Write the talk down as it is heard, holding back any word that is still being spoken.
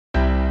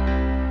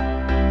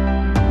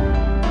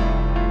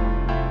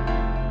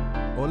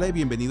Hola y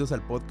bienvenidos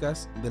al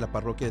podcast de la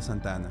Parroquia de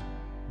Santa Ana,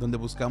 donde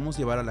buscamos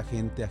llevar a la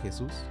gente a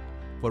Jesús,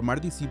 formar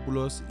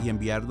discípulos y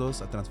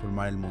enviarlos a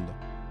transformar el mundo.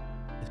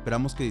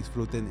 Esperamos que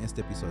disfruten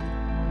este episodio.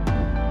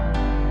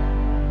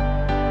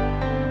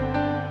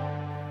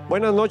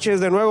 Buenas noches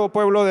de nuevo,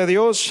 pueblo de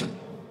Dios.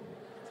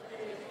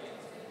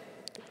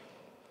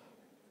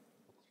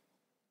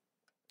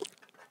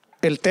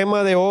 El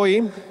tema de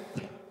hoy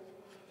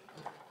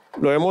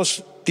lo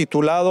hemos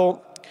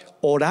titulado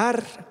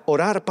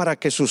Orar para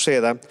que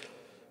suceda.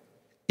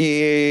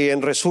 Y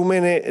en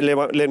resumen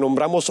le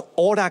nombramos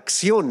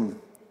oración.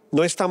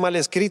 No está mal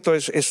escrito,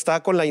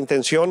 está con la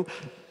intención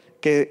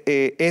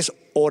que es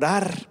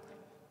orar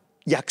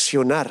y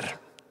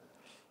accionar.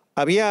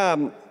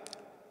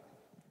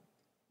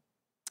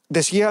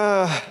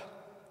 Decía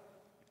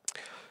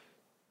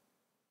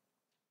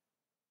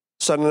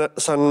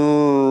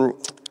San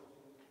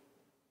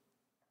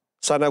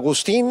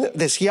Agustín,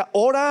 decía,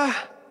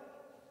 ora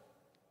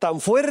tan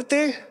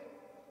fuerte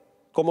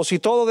como si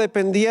todo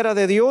dependiera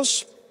de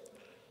Dios,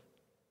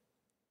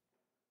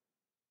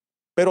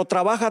 pero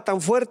trabaja tan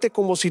fuerte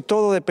como si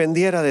todo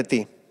dependiera de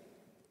ti.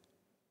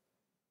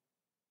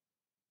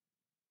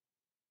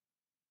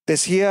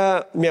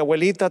 Decía mi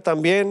abuelita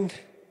también,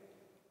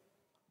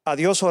 a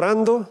Dios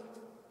orando.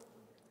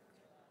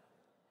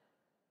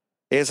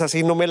 Esa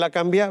sí no me la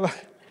cambiaba.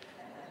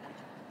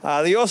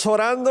 A Dios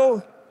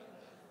orando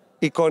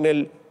y con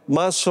el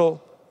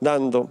mazo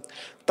dando.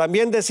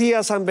 También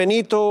decía San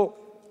Benito,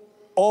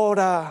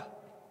 ora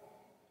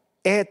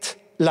et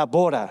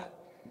labora.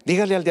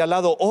 Dígale al de al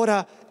lado,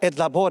 ora et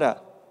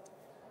labora.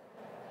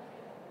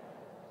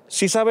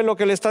 ¿Sí saben lo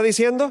que le está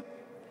diciendo?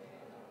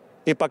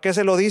 ¿Y para qué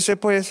se lo dice,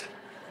 pues?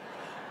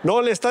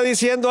 No le está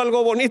diciendo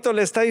algo bonito,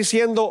 le está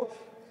diciendo,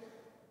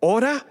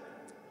 ora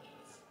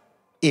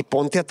y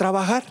ponte a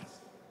trabajar.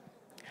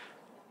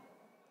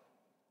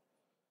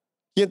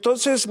 Y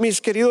entonces, mis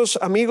queridos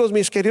amigos,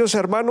 mis queridos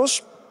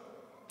hermanos,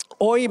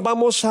 hoy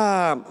vamos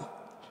a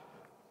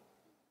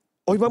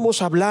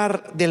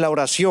hablar de la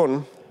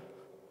oración.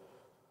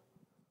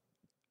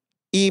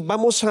 Y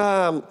vamos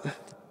a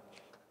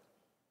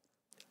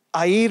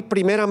ir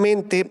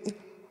primeramente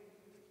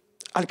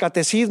al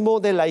catecismo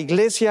de la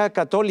Iglesia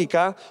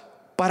Católica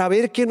para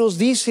ver qué nos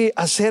dice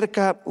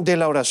acerca de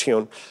la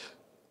oración.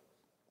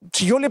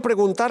 Si yo le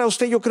preguntara a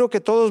usted, yo creo que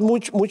todos,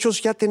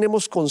 muchos ya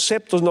tenemos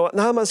conceptos, no,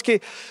 nada más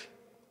que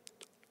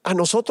a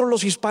nosotros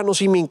los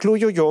hispanos, y me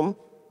incluyo yo,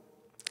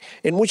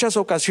 en muchas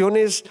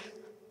ocasiones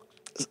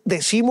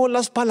decimos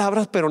las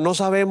palabras, pero no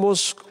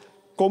sabemos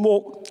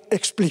cómo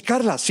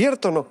explicarlas,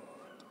 ¿cierto o no?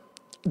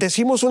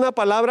 Decimos una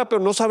palabra,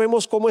 pero no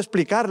sabemos cómo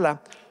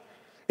explicarla.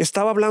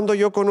 Estaba hablando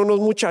yo con unos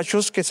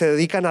muchachos que se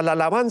dedican a la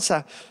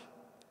alabanza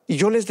y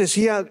yo les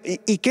decía,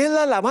 ¿y qué es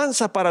la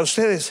alabanza para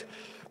ustedes?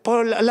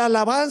 Pues la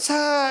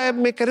alabanza,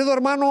 mi querido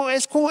hermano,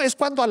 es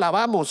cuando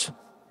alabamos.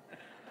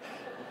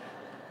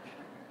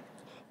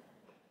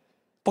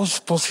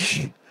 Pues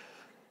sí.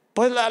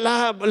 Pues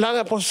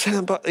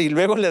y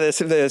luego le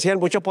decían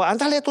mucho, pues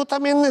ándale, tú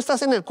también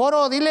estás en el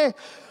coro, dile,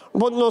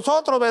 pues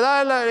nosotros,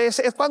 ¿verdad?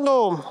 Es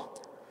cuando...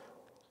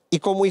 Y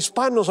como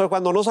hispanos, o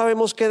cuando no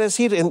sabemos qué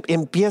decir,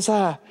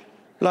 empieza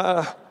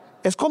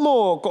es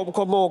como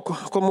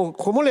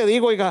le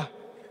digo, oiga,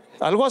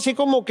 algo así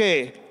como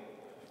que,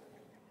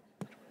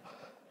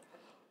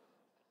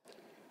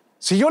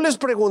 si yo les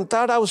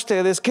preguntara a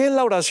ustedes, ¿qué es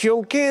la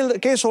oración? ¿Qué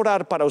es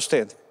orar para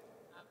usted?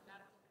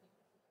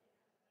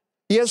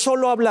 Y es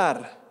solo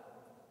hablar.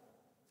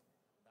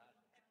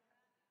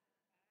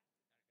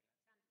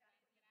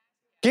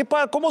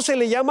 ¿Cómo se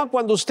le llama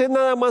cuando usted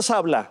nada más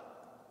habla?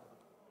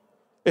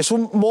 Es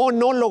un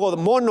monólogo,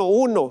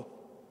 uno.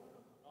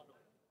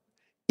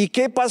 ¿Y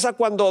qué pasa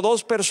cuando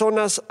dos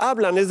personas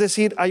hablan? Es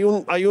decir, hay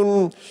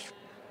un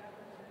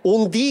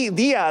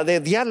día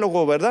de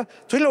diálogo, ¿verdad?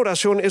 Entonces la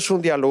oración es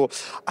un diálogo.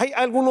 Hay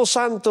algunos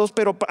santos,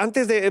 pero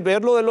antes de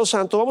ver lo de los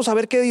santos, vamos a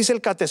ver qué dice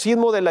el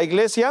catecismo de la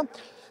Iglesia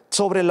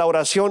sobre la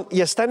oración.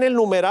 Y está en el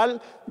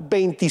numeral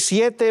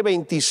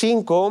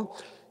 27-25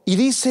 y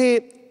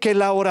dice que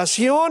la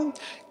oración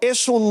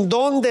es un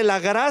don de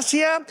la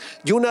gracia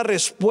y una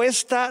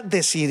respuesta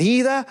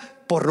decidida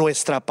por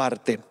nuestra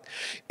parte.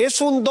 Es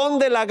un don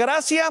de la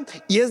gracia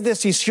y es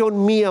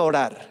decisión mía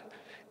orar.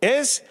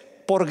 Es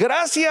por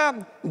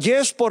gracia y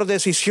es por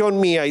decisión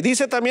mía. Y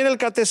dice también el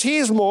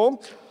catecismo,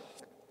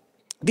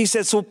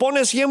 dice,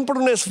 supone siempre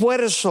un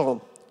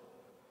esfuerzo.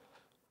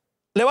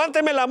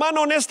 Levánteme la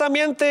mano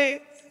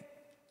honestamente,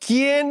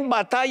 ¿quién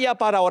batalla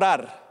para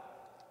orar?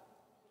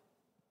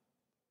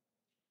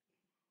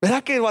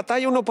 ¿Verdad que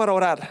batalla uno para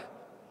orar?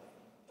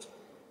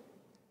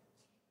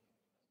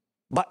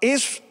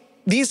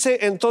 Dice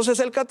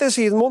entonces el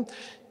catecismo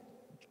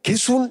que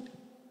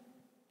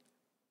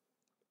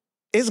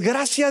es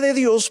gracia de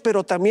Dios,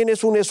 pero también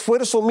es un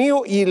esfuerzo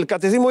mío. Y el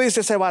catecismo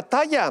dice, se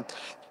batalla,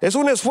 es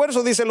un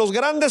esfuerzo. Dice, los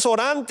grandes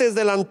orantes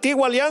de la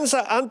antigua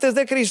alianza antes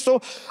de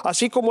Cristo,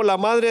 así como la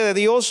Madre de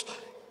Dios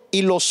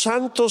y los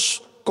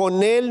santos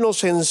con él,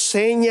 nos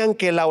enseñan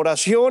que la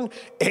oración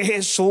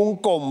es un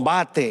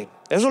combate.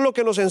 Eso es lo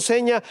que nos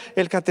enseña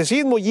el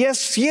catecismo, y es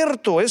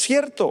cierto, es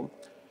cierto.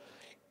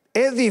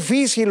 Es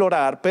difícil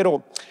orar,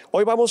 pero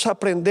hoy vamos a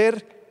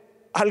aprender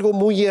algo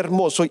muy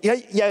hermoso. Y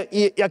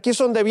aquí es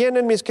donde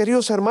vienen, mis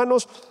queridos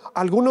hermanos,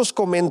 algunos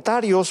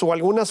comentarios o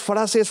algunas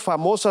frases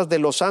famosas de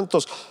los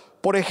santos.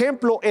 Por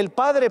ejemplo, el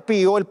Padre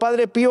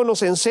Pío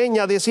nos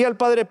enseña, decía el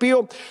Padre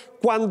Pío: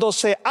 cuando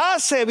se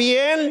hace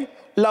bien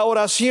la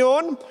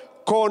oración,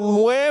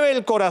 conmueve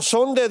el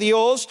corazón de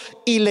Dios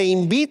y le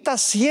invita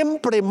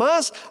siempre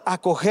más a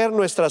acoger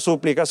nuestras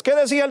súplicas. ¿Qué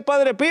decía el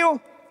Padre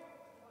Pío?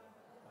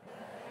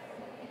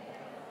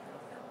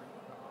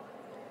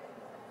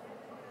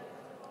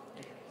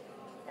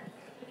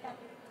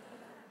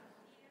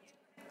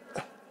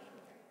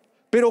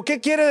 Pero ¿qué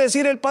quiere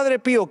decir el Padre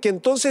Pío? Que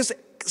entonces,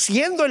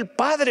 siendo el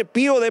Padre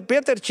Pío de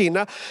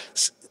Pietrelcina,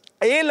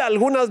 él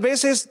algunas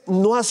veces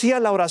no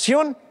hacía la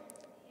oración.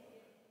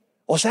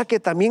 O sea que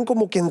también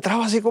como que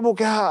entraba así como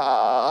que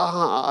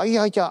ay.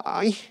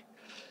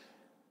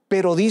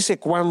 Pero dice,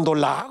 cuando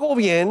la hago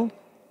bien,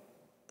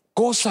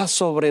 cosas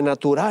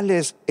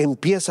sobrenaturales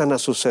empiezan a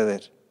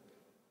suceder.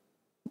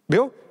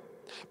 ¿Vio?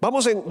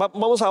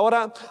 Vamos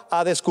ahora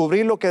a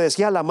descubrir lo que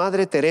decía la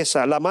Madre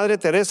Teresa. La Madre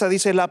Teresa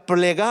dice: la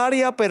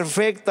plegaria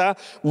perfecta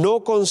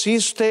no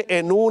consiste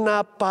en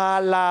una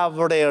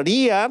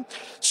palabrería,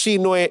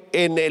 sino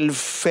en el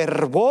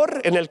fervor.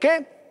 ¿En el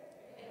qué?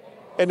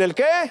 ¿En el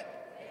qué?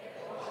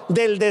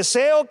 Del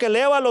deseo que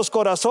eleva los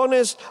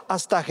corazones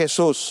hasta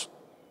Jesús.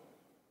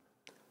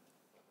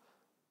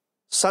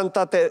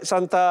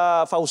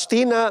 Santa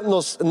Faustina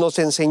nos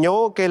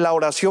enseñó que la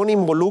oración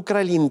involucra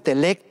el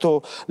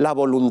intelecto, la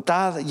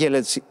voluntad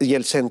y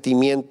el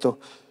sentimiento.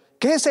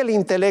 ¿Qué es el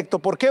intelecto?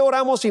 ¿Por qué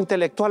oramos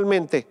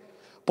intelectualmente?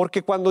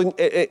 Porque cuando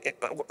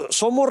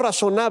somos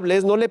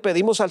razonables, no le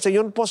pedimos al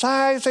Señor, pues,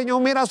 ay, Señor,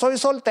 mira, soy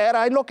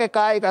soltera, hay lo que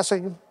caiga,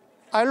 Señor,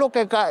 hay lo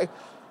que caiga.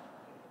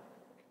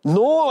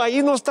 No,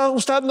 ahí no está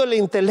usando el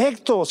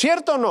intelecto,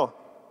 ¿cierto o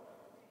no?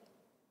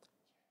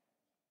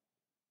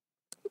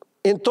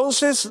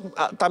 Entonces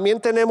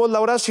también tenemos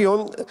la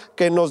oración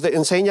que nos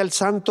enseña el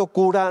santo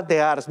cura de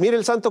Ars. Mire,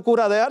 el santo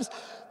cura de Ars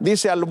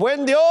dice: al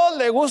buen Dios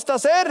le gusta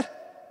hacer.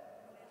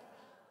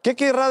 ¿Qué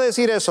querrá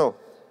decir eso?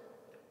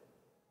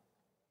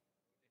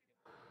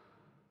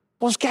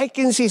 Pues que hay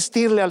que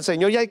insistirle al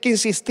Señor, y hay que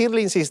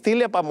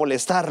insistirle para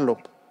molestarlo,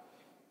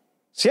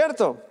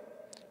 ¿cierto?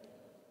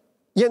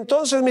 Y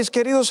entonces, mis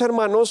queridos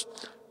hermanos,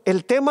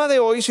 el tema de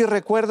hoy, si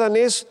recuerdan,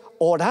 es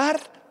orar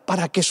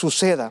para que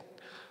suceda.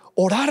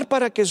 Orar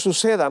para que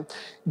suceda.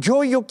 Yo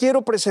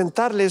quiero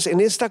presentarles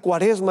en esta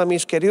cuaresma,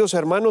 mis queridos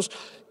hermanos,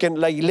 que en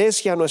la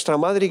iglesia, nuestra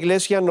madre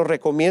iglesia, nos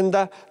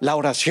recomienda la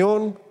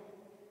oración,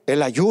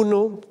 el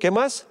ayuno. ¿Qué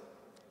más?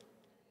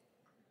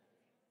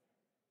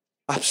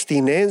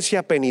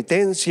 Abstinencia,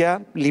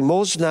 penitencia,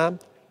 limosna,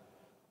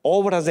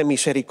 obras de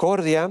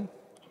misericordia.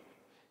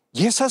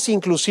 Y esas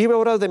inclusive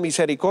obras de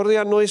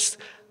misericordia no es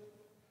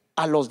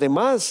a los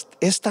demás,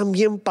 es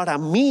también para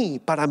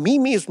mí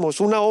mismo. Es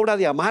una obra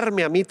de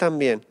amarme a mí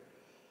también.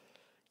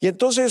 Y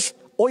entonces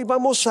hoy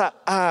vamos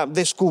a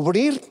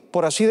descubrir,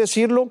 por así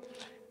decirlo,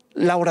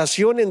 la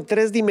oración en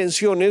 3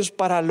 dimensiones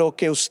para lo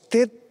que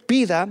usted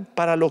pida,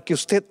 para lo que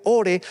usted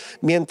ore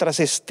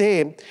mientras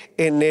esté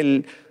en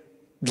el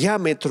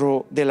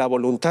diámetro de la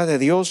voluntad de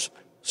Dios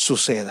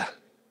suceda.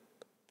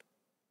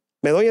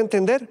 ¿Me doy a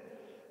entender?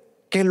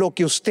 Que lo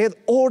que usted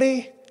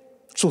ore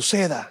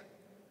suceda.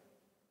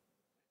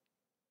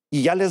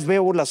 Y ya les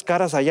veo las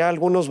caras allá,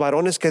 algunos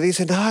varones que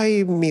dicen: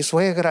 ay, mi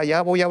suegra,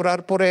 ya voy a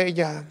orar por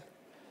ella.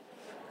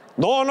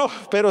 No,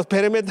 pero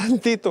espéreme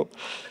tantito.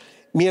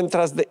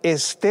 Mientras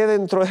esté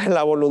dentro de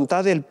la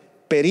voluntad, del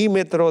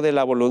perímetro de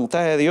la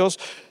voluntad de Dios,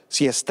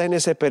 si está en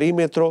ese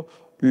perímetro,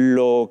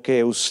 lo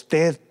que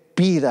usted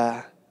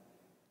pida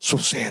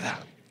suceda.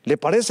 ¿Le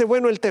parece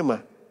bueno el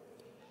tema?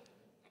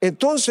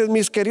 Entonces,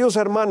 mis queridos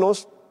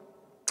hermanos,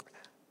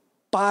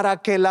 para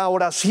que la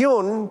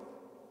oración,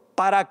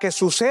 para que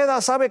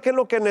suceda, ¿sabe qué es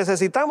lo que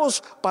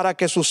necesitamos? Para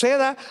que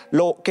suceda,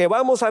 lo que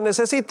vamos a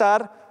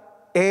necesitar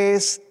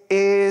es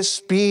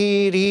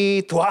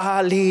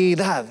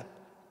espiritualidad.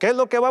 ¿Qué es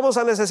lo que vamos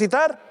a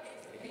necesitar?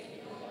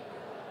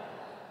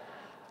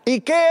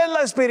 ¿Y qué es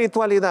la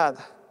espiritualidad?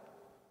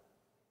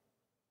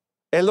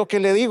 Es lo que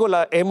le digo,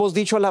 hemos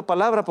dicho la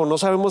palabra, pues no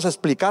sabemos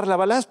explicarla.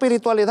 La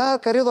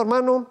espiritualidad, querido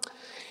hermano,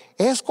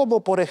 es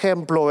como, por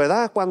ejemplo,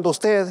 ¿verdad? Cuando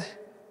usted,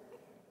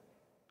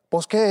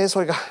 pues, ¿qué es,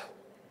 oiga?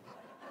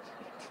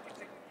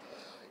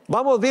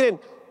 Vamos,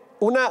 miren,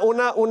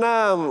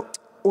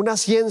 una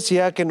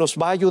ciencia que nos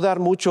va a ayudar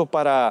mucho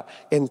para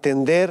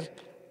entender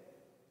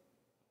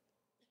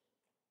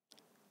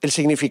el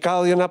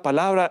significado de una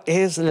palabra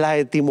es la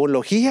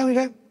etimología,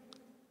 oiga.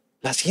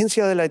 La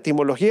ciencia de la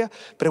etimología.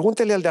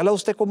 Pregúntele al de al lado,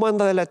 ¿usted cómo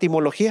anda de la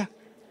etimología?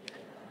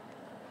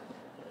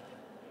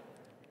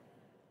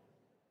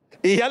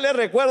 Y ya le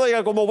recuerdo,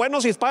 oiga, como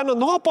buenos hispanos,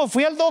 no, pues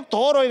fui al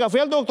doctor, oiga,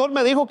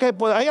 me dijo que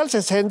pues hay al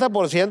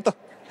 60%.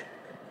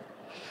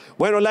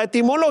 Bueno, la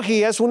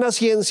etimología es una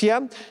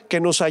ciencia que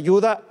nos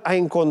ayuda a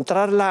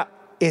encontrar la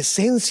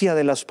esencia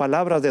de las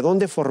palabras, de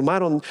dónde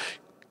formaron,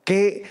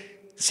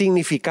 qué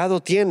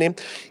significado tiene,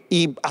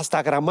 y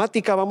hasta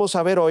gramática vamos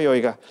a ver hoy,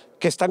 oiga,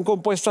 que están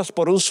compuestas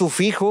por un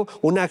sufijo,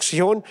 una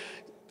acción,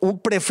 un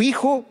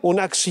prefijo,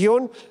 una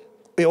acción,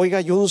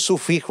 oiga, y un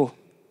sufijo.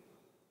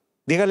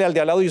 Dígale al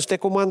de al lado, ¿y usted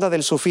cómo anda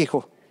del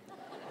sufijo?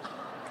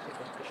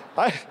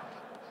 Ay,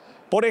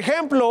 por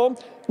ejemplo,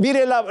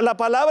 mire, la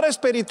palabra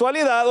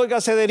espiritualidad,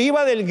 oiga, se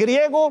deriva del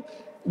griego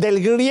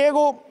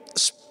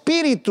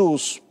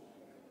spiritus.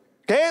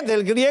 ¿Qué?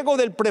 Del griego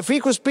del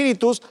prefijo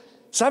spiritus.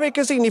 ¿Sabe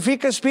qué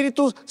significa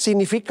espíritu?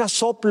 Significa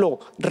soplo,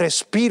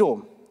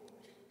 respiro.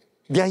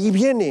 De ahí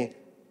viene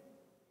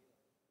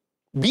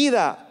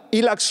vida.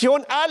 Y la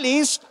acción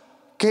alis,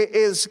 que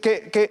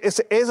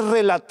es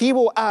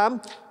relativo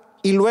a,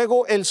 y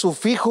luego el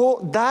sufijo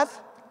dad,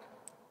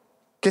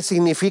 que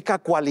significa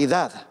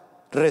cualidad.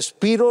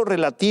 Respiro,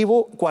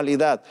 relativo,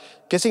 cualidad.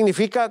 ¿Qué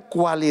significa?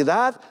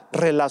 Cualidad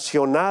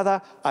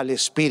relacionada al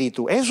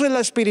espíritu. Eso es la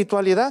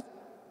espiritualidad.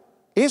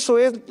 Eso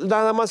es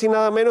nada más y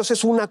nada menos,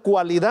 es una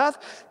cualidad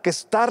que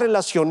está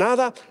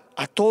relacionada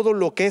a todo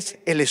lo que es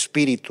el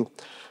espíritu.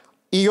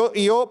 Y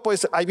yo,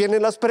 pues ahí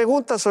vienen las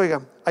preguntas,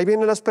 oiga, ahí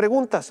vienen las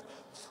preguntas.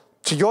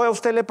 Si yo a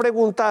usted le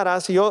preguntara,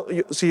 si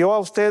yo a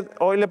usted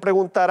hoy le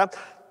preguntara,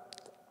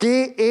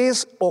 ¿qué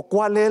es o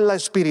cuál es la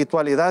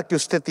espiritualidad que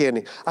usted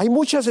tiene? Hay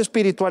muchas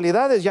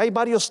espiritualidades y hay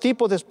varios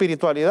tipos de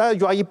espiritualidad.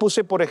 Yo ahí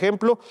puse, por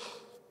ejemplo,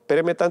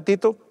 espéreme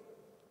tantito,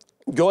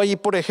 yo ahí,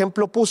 por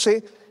ejemplo,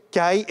 puse que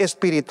hay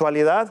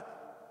espiritualidad.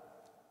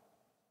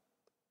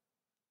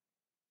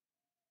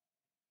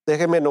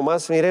 Déjeme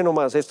nomás, mire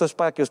nomás, esto es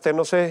para que usted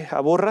no se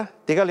aburra.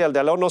 Dígale al de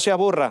al lado, no se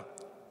aburra.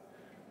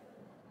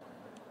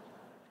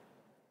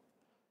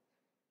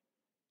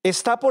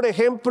 Está, por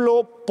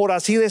ejemplo, por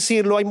así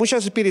decirlo, hay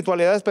muchas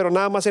espiritualidades, pero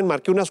nada más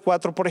enmarqué unas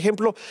 4. Por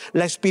ejemplo,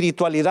 la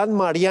espiritualidad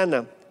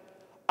mariana.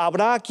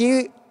 ¿Habrá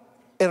aquí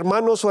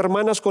hermanos o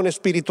hermanas con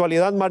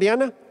espiritualidad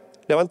mariana?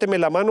 Levánteme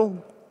la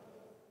mano.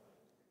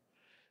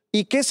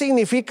 ¿Y qué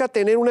significa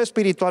tener una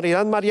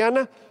espiritualidad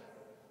mariana?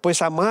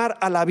 Pues amar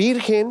a la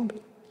Virgen,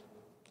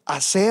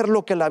 hacer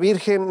lo que la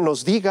Virgen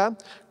nos diga,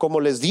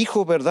 como les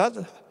dijo, ¿verdad?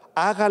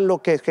 Hagan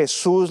lo que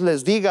Jesús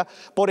les diga.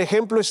 Por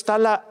ejemplo, está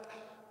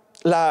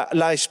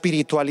la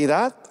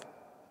espiritualidad,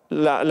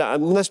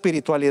 una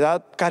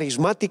espiritualidad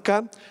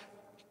carismática,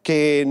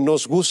 que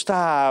nos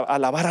gusta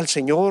alabar al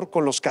Señor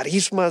con los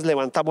carismas,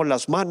 levantamos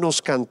las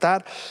manos,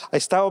 cantar.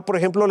 Está, por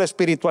ejemplo, la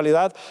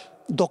espiritualidad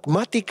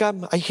dogmática.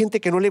 Hay gente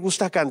que no le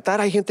gusta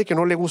cantar, hay gente que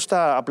no le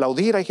gusta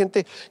aplaudir, hay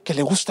gente que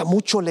le gusta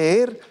mucho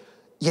leer,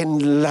 y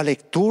en la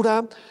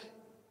lectura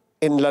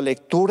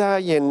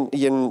y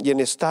en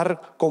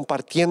estar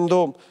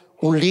compartiendo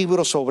un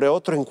libro sobre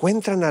otro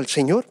encuentran al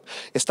Señor.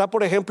 Está,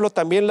 por ejemplo,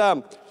 también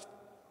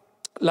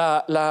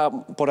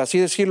por así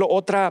decirlo,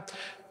 otra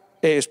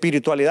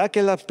espiritualidad, que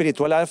es la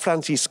espiritualidad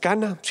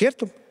franciscana,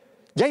 ¿cierto?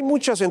 Ya hay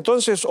muchas,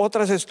 entonces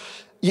otras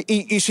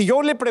y si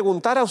yo le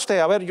preguntara a usted,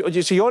 a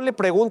ver, si yo le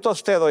pregunto a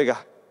usted,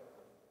 oiga,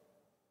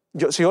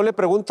 si yo le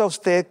pregunto a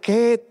usted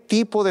qué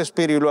tipo de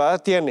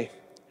espiritualidad tiene,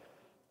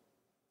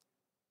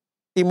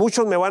 y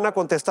muchos me van a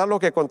contestar lo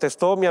que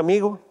contestó mi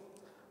amigo,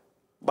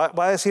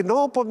 va a decir,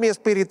 no, pues mi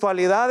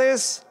espiritualidad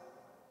es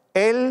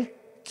el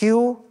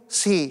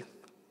QC.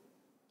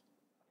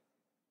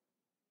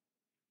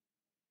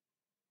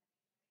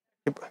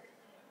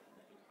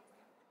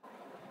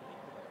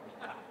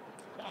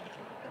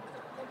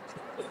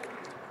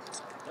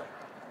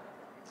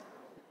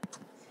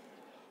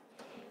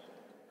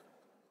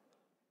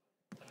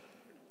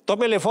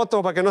 Tómele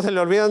foto para que no se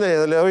le olviden,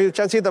 le doy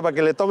chancita para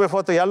que le tome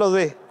foto, ya los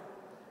ve.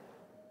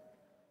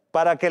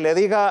 Para que le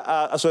diga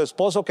a su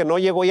esposo que no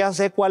llegó, ya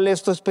sé cuál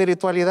es tu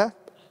espiritualidad.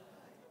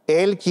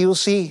 El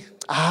QC.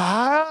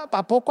 Ah,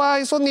 ¿a poco a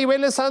esos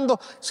niveles ando?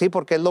 Sí,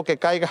 porque es lo que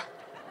caiga.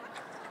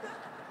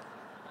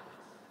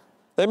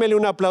 Démele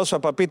un aplauso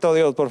a Papito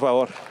Dios, por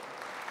favor.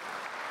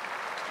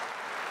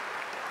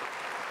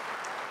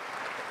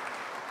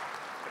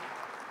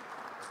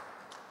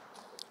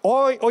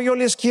 Hoy yo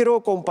les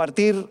quiero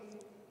compartir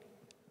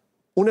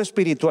una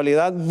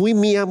espiritualidad muy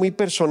mía, muy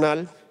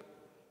personal,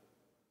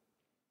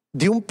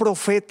 de un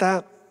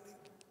profeta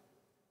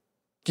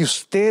que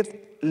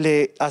usted,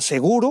 le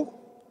aseguro,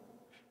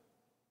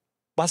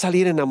 va a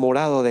salir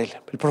enamorado de él.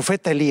 El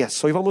profeta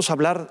Elías. Hoy vamos a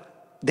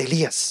hablar de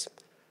Elías.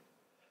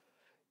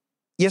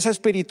 Y esa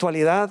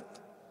espiritualidad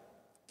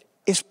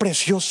es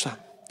preciosa.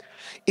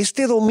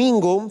 Este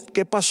domingo,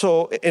 ¿qué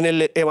pasó? En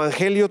el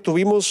evangelio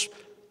tuvimos,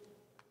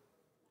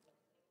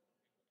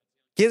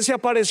 ¿quién se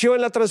apareció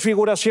en la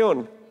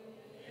transfiguración?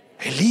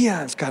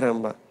 Elías,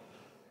 caramba.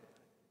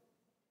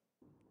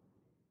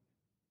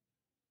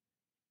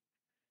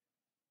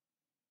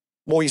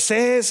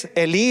 Moisés,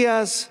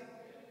 Elías.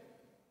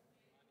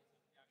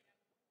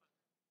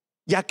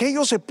 Y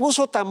aquello se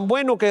puso tan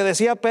bueno que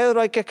decía Pedro,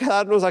 hay que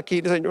quedarnos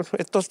aquí, Señor,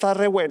 esto está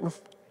re bueno.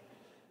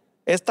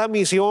 Esta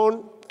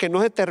misión que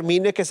no se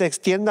termine, que se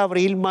extienda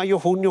abril, mayo,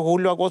 junio,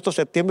 julio, agosto,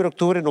 septiembre,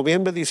 octubre,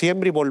 noviembre,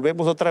 diciembre, y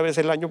volvemos otra vez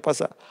el año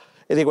pasado,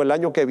 el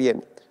año que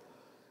viene.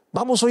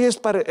 Vamos hoy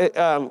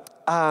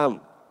a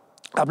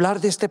hablar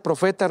de este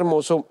profeta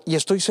hermoso, y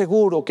estoy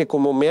seguro que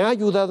como me ha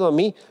ayudado a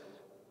mí,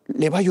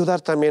 le va a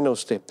ayudar también a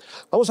usted.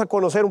 Vamos a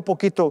conocer un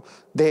poquito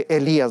de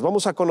Elías,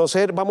 vamos a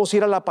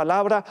ir a la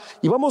palabra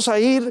y vamos a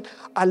ir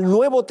al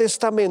Nuevo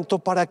Testamento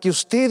para que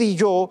usted y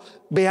yo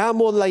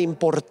veamos la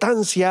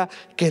importancia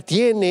que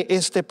tiene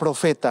este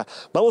profeta.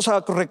 Vamos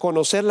a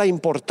reconocer la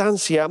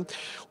importancia.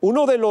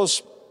 Uno de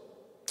los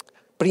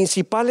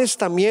principales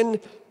también,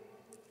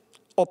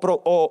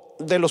 o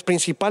de los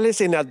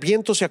principales en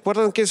Adviento, ¿se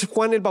acuerdan que es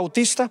Juan el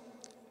Bautista?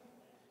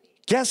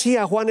 ¿Qué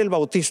hacía Juan el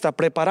Bautista?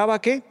 ¿Preparaba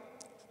qué?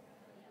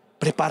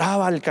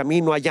 Preparaba el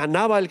camino,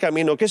 allanaba el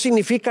camino. ¿Qué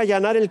significa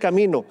allanar el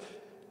camino?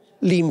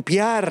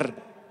 Limpiar,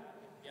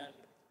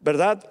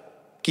 ¿verdad?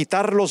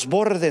 Quitar los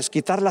bordes,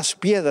 quitar las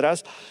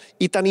piedras.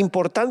 Y tan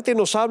importante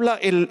nos habla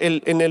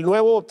en el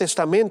Nuevo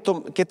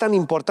Testamento, qué tan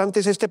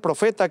importante es este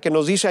profeta que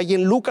nos dice ahí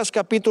en Lucas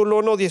capítulo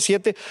 1,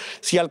 17,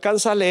 si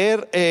alcanza a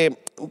leer,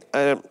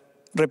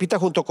 repita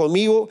junto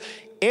conmigo: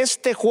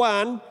 este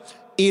Juan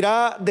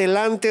irá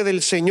delante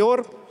del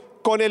Señor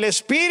con el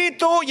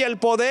espíritu y el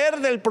poder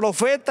del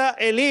profeta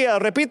Elías.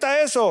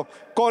 Repita eso: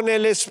 con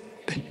el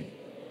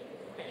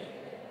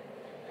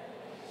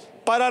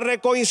para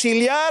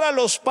reconciliar a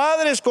los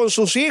padres con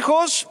sus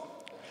hijos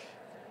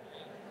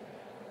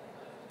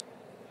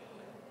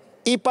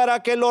y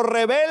para que los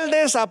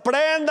rebeldes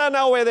aprendan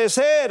a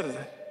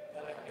obedecer.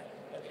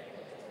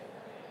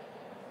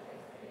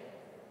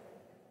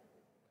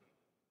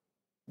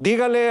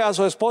 Dígale a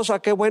su esposa: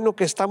 qué bueno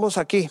que estamos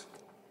aquí.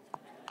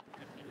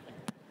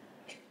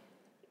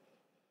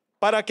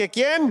 ¿Para que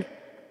quién?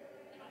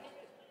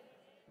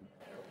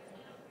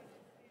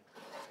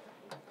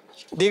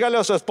 Dígale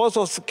a su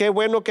esposo: qué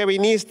bueno que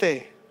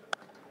viniste.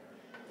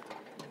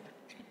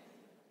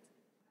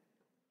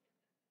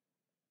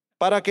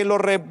 Para que los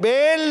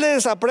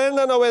rebeldes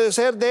aprendan a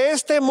obedecer. De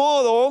este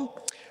modo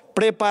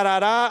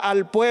preparará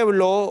al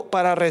pueblo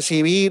para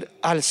recibir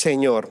al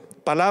Señor.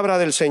 Palabra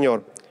del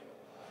Señor.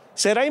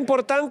 ¿Será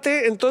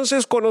importante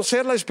entonces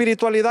conocer la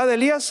espiritualidad de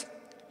Elías?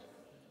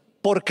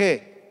 ¿Por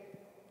qué?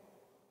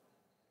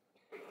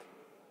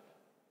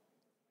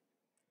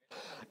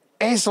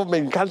 Eso me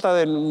encanta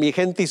de mi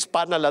gente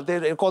hispana,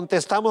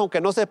 contestamos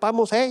aunque no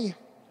sepamos. Hey.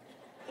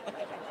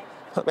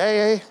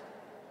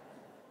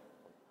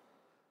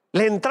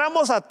 Le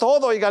entramos a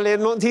todo, oígale,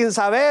 sin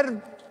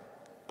saber.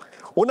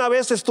 Una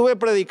vez estuve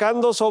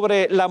predicando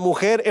sobre la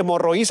mujer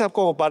hemorroísa,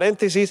 como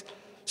paréntesis.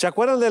 ¿Se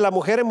acuerdan de la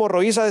mujer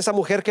hemorroísa, de esa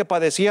mujer que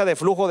padecía de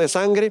flujo de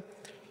sangre?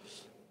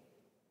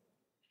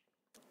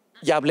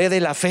 Y hablé de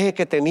la fe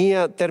que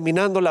tenía.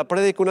 Terminando la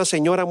prédica, una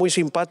señora muy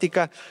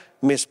simpática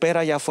me espera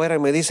allá afuera y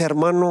me dice: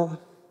 hermano,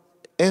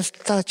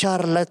 esta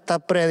charla, esta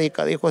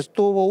prédica, dijo,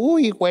 estuvo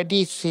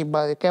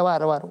buenísima, qué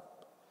bárbaro.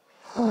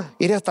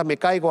 Y hasta me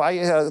caigo.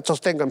 Ay,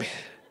 sosténgame.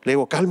 Le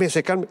digo: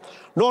 cálmese.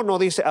 No,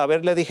 dice. A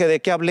ver, le dije: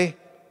 ¿de qué hablé?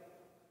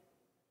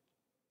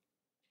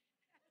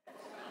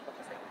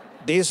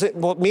 Dice: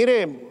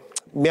 mire,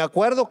 me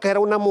acuerdo que era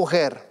una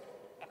mujer.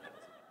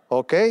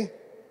 ¿Ok?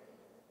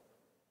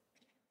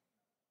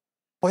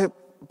 Pues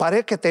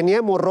parece que tenía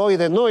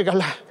hemorroides, no,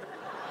 oígala.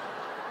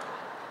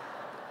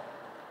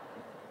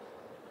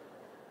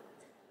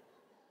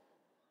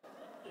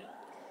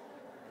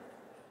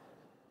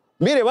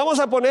 Mire, vamos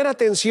a poner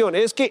atención.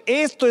 Es que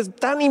esto es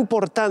tan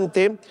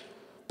importante,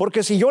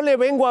 porque si yo le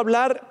vengo a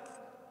hablar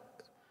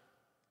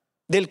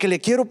del que le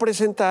quiero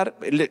presentar,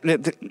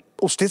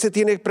 usted se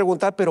tiene que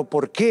preguntar: ¿pero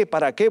por qué?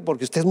 ¿Para qué?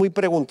 Porque usted es muy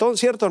preguntón,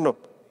 ¿cierto o no?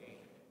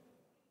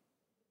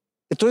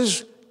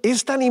 Entonces,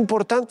 es tan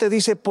importante,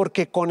 dice,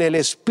 porque con el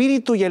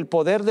espíritu y el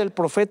poder del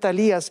profeta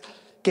Elías,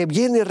 que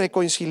viene a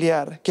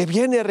reconciliar, que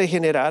viene a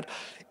regenerar,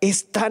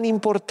 es tan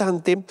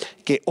importante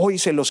que hoy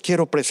se los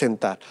quiero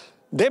presentar.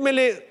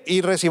 Démele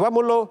y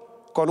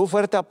recibámoslo con un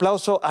fuerte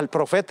aplauso al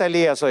profeta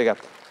Elías. Oiga,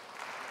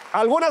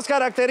 algunas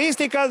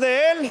características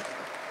de él.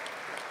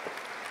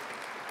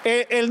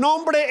 El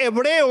nombre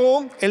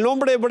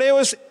hebreo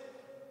es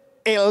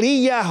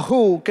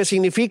Eliyahu, que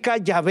significa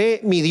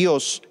Yahvé mi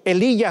Dios.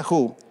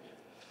 Eliyahu.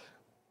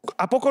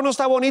 ¿A poco no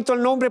está bonito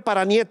el nombre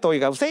para nieto?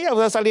 Oiga, usted ya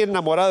va a salir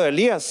enamorado de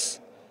Elías.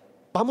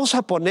 Vamos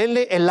a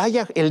ponerle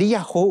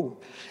Eliyahu.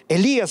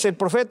 Elías, el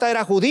profeta,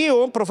 era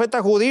judío,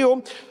 profeta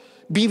judío.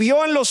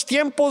 Vivió en los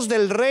tiempos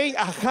del rey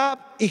Ahab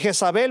y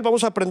Jezabel.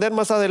 Vamos a aprender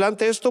más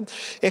adelante esto.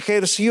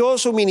 Ejerció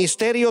su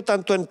ministerio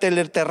tanto en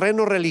el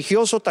terreno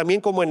religioso también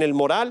como en el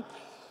moral.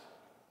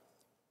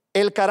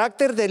 El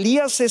carácter de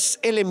Elías es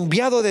el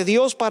enviado de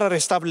Dios para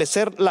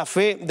restablecer la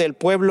fe del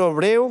pueblo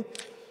hebreo.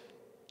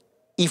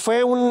 Y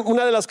fue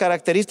una de las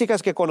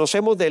características que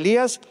conocemos de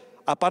Elías,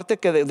 aparte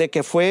de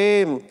que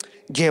fue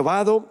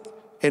llevado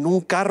en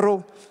un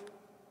carro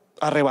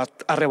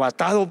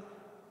arrebatado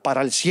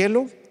para el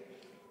cielo.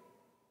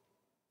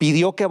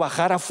 Pidió que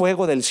bajara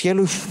fuego del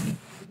cielo y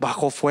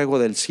bajó fuego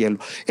del cielo.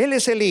 Él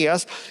es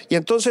Elías. Y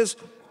entonces,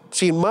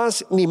 sin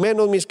más ni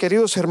menos, mis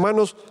queridos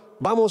hermanos,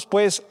 vamos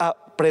pues a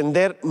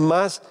aprender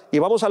más y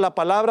vamos a la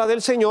palabra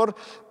del Señor.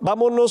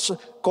 Vámonos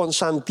con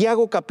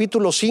Santiago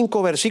capítulo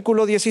 5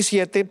 versículo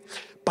 17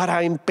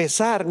 para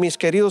empezar, mis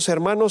queridos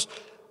hermanos,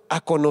 a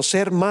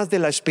conocer más de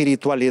la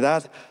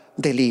espiritualidad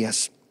de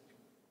Elías.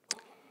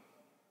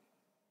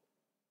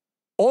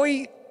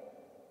 Hoy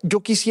yo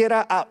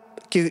quisiera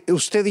que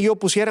usted y yo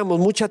pusiéramos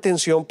mucha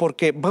atención,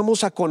 porque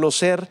vamos a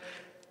conocer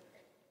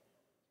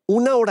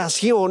una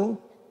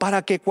oración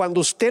para que cuando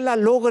usted la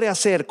logre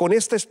hacer con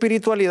esta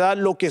espiritualidad,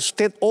 lo que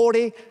usted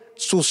ore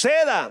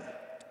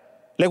suceda.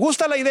 ¿Le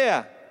gusta la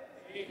idea?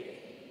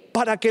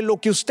 Para que lo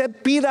que usted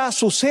pida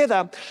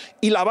suceda,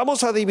 y la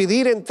vamos a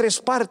dividir en 3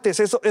 partes.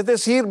 Es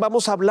decir,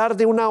 vamos a hablar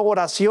de una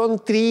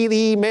oración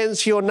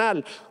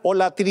tridimensional, o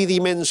la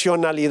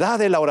tridimensionalidad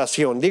de la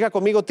oración. Diga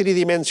conmigo: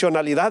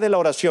 tridimensionalidad de la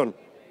oración.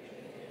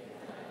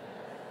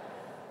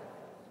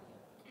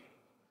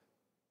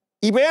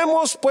 Y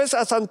veamos pues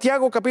a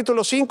Santiago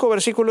capítulo 5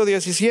 versículo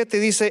 17.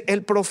 Dice: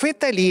 el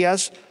profeta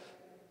Elías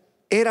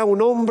era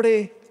un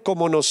hombre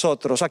como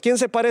nosotros. ¿A quién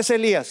se parece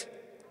Elías?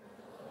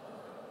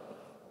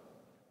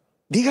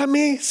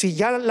 Dígame si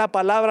ya la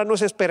palabra no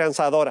es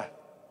esperanzadora.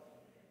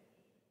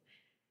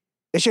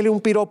 Échale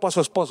un piropo a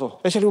su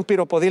esposo. Échale un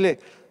piropo. Dile,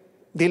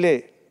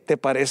 ¿te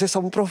pareces a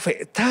un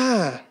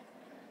profeta?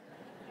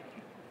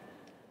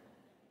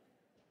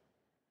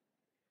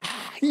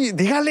 Y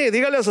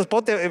dígale a su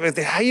esposo: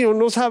 ay, yo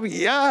no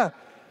sabía.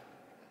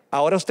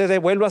 Ahora usted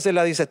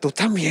devuélvasela, dice: tú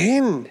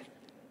también.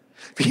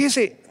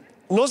 Fíjese,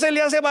 ¿no se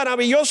le hace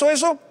maravilloso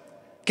eso?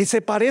 Que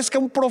se parezca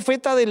a un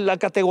profeta de la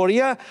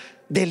categoría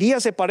de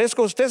Elías, se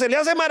parezca a usted. ¿Se le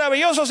hace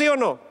maravilloso, sí o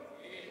no?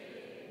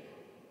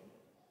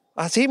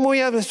 Así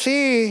muy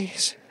así.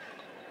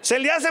 ¿Se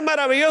le hace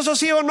maravilloso,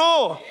 sí o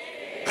no?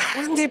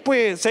 Grande,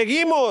 pues,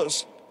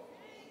 seguimos.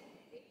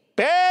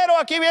 Pero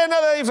aquí viene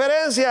la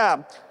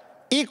diferencia.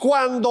 Y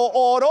cuando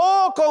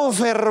oró con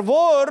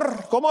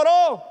fervor, ¿cómo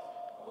oró?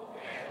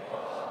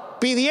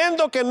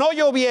 Pidiendo que no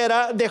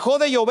lloviera, dejó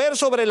de llover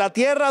sobre la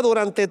tierra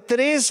durante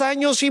 3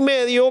 años y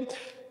medio.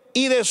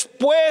 Y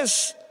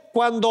después,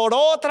 cuando oró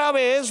otra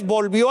vez,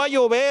 volvió a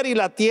llover y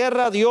la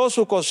tierra dio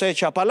su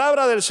cosecha.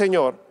 Palabra del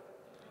Señor.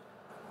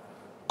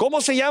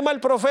 ¿Cómo se llama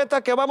el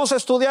profeta que vamos a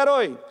estudiar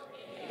hoy?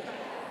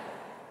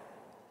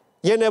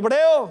 Y en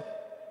hebreo,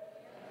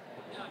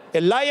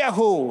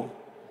 Eliyahu.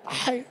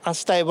 Ay,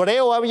 hasta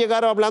hebreo va a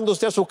llegar hablando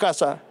usted a su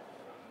casa.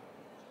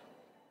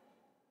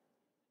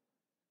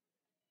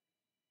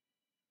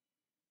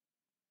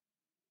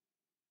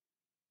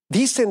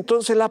 Dice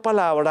entonces la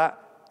palabra,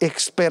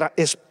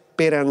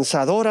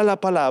 esperanzadora la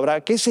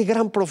palabra, que ese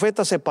gran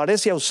profeta se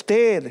parece a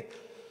usted,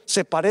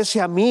 se parece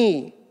a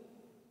mí,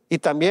 y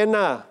también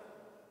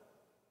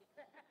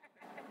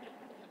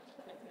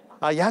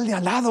allá de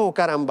al lado,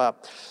 caramba.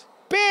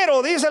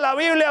 Pero dice la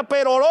Biblia: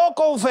 pero oró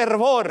con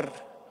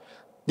fervor.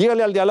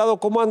 Dígale al de al lado: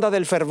 ¿cómo anda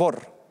del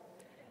fervor?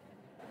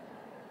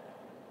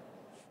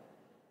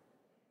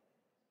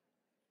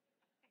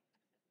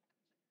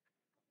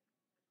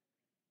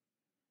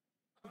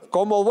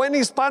 Como buen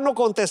hispano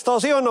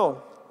contestó, ¿sí o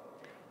no?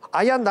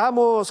 Ahí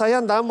andamos,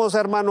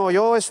 hermano.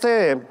 Yo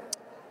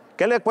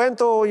 ¿qué le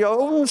cuento? Yo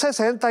un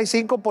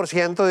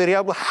 65%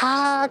 diría.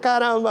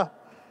 Caramba.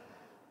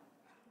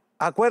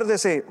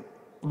 Acuérdese,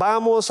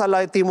 vamos a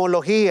la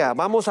etimología,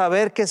 vamos a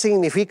ver qué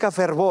significa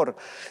fervor.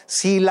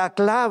 Si la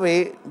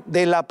clave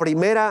de la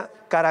primera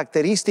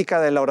característica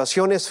de la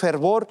oración es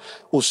fervor,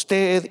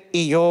 usted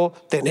y yo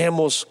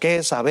tenemos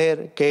que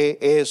saber qué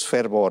es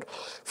fervor.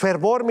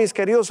 Fervor, mis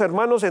queridos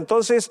hermanos,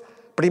 entonces,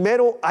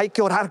 primero hay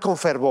que orar con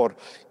fervor.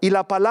 Y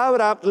la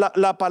palabra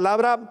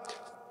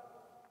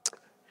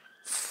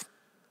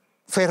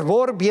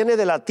fervor viene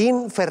del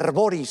latín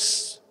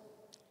fervoris.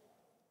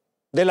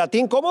 ¿Del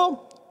latín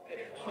cómo?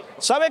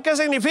 ¿Sabe qué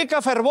significa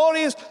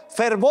fervoris?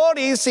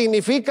 Fervoris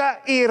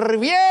significa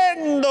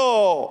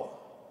hirviendo.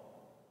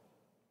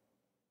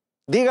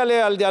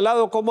 Dígale al de al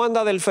lado: ¿cómo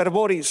anda del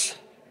fervoris?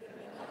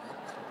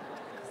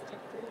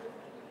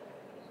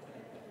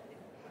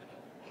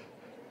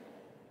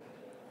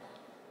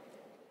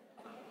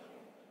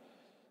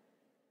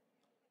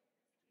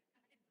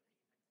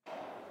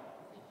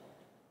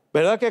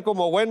 ¿Verdad que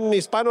como buen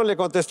hispano le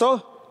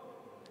contestó?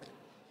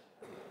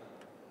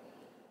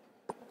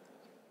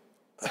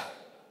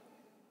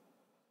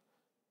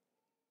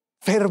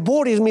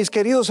 Fervoris, mis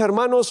queridos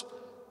hermanos,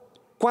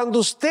 cuando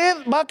usted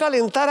va a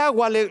calentar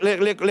agua,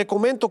 le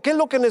comento, ¿qué es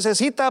lo que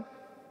necesita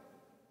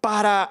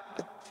para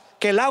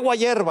que el agua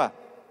hierva?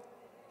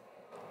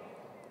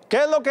 ¿Qué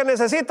es lo que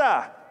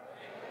necesita?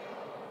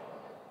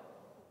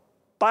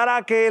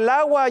 Para que el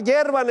agua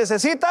hierva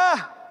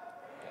necesita,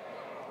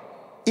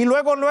 y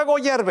luego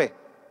hierve.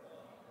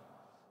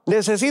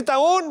 Necesita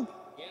un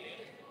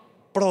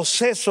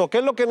proceso. ¿Qué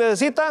es lo que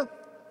necesita?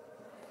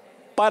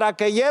 Para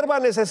que hierva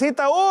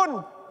necesita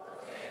un.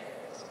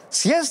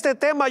 Si este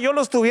tema yo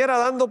lo estuviera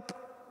dando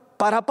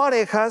para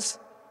parejas,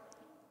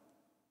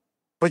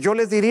 pues yo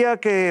les diría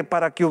que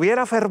para que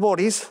hubiera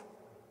fervoris,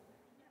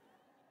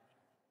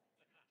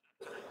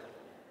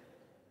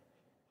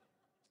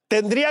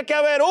 tendría que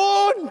haber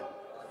un.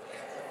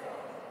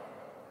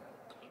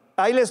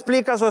 Ahí le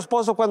explica a su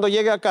esposo cuando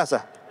llegue a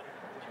casa.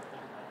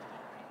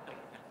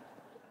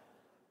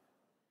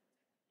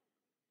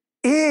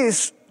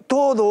 Es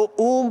todo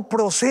un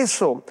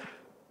proceso.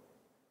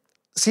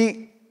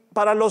 Si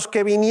para los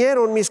que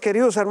vinieron, mis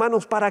queridos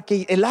hermanos, para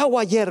que el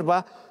agua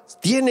hierva,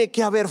 tiene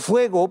que haber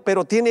fuego,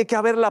 pero tiene que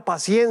haber la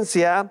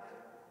paciencia.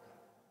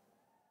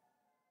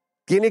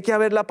 Tiene que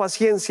haber la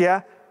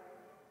paciencia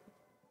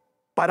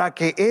para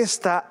que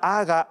ésta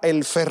haga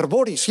el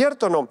fervor, ¿y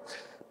cierto o no?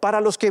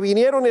 Para los que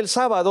vinieron el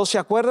sábado, ¿se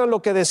acuerdan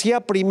lo que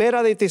decía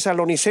Primera de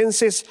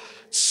Tesalonicenses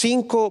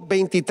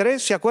 5:23?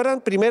 ¿Se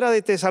acuerdan? Primera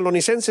de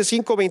Tesalonicenses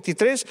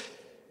 5:23,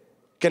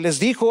 que les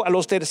dijo a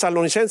los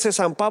tesalonicenses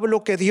San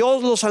Pablo que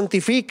Dios los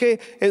santifique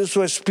en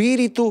su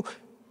espíritu,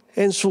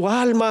 en su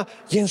alma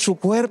y en su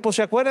cuerpo.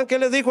 ¿Se acuerdan qué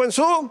les dijo en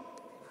su?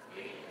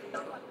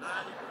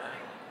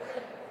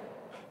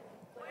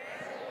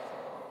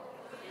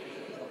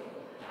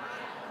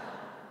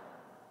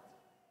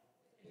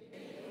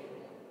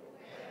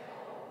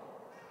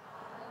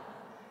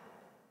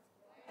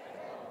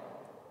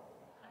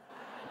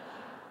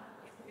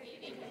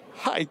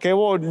 Ay, qué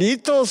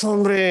bonitos,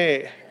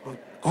 hombre.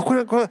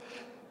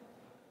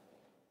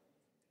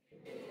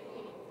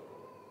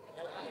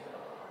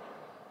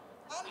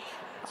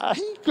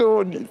 Ay, qué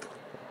bonito.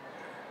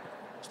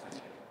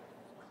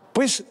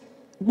 Pues,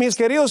 mis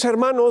queridos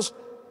hermanos,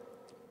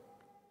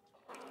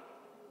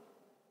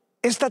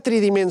 esta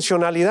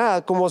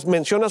tridimensionalidad, como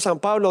menciona San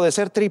Pablo, de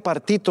ser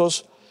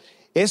tripartitos,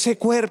 ese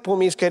cuerpo,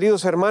 mis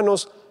queridos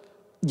hermanos,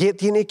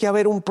 tiene que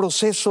haber un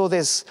proceso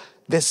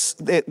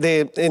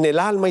en el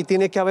alma, y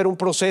tiene que haber un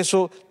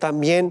proceso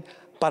también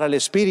para el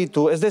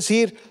espíritu. Es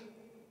decir,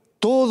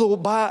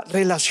 todo va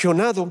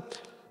relacionado.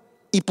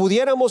 Y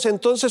pudiéramos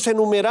entonces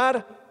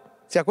enumerar,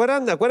 ¿se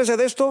acuerdan? Acuérdense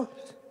de esto.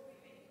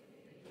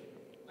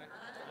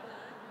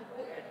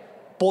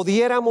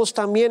 Pudiéramos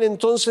también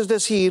entonces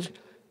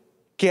decir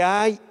que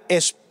hay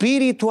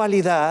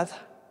espiritualidad,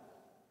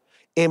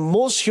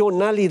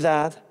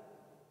 emocionalidad,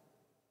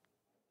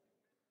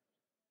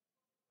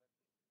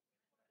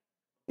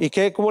 ¿y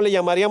cómo le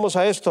llamaríamos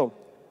a esto?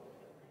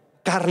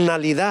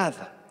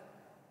 Carnalidad.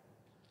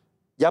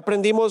 Ya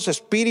aprendimos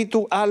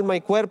espíritu, alma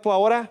y cuerpo.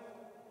 Ahora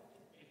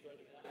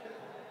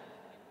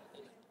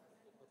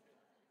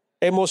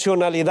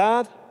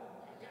emocionalidad,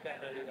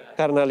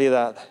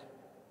 carnalidad.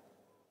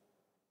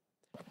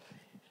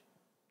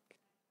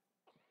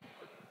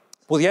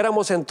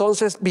 Pudiéramos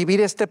entonces vivir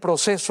este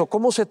proceso.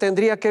 ¿Cómo se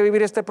tendría que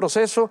vivir este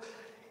proceso?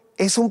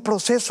 Es un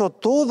proceso,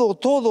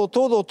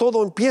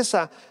 todo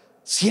empieza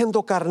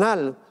siendo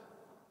carnal.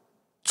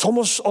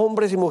 Somos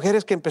hombres y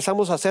mujeres que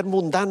empezamos a ser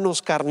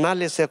mundanos,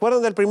 carnales. ¿Se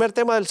acuerdan del primer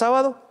tema del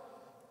sábado?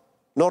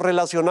 Nos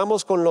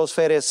relacionamos con los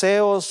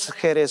fereceos,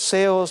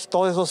 jereceos,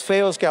 todos esos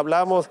feos que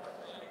hablamos,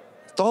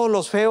 todos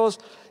los feos,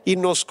 y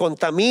nos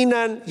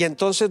contaminan, y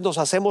entonces nos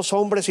hacemos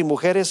hombres y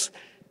mujeres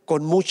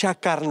con mucha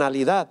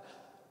carnalidad.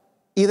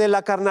 Y de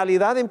la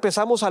carnalidad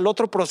empezamos al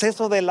otro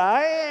proceso de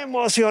la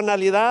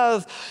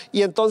emocionalidad,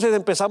 y entonces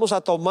empezamos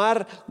a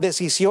tomar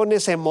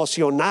decisiones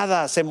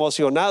emocionados,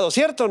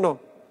 ¿cierto o no?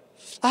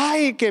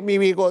 Ay, que mi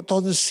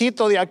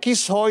bigotoncito, de aquí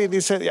soy,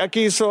 dice, de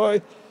aquí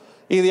soy,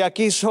 y de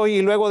aquí soy,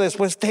 y luego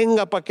después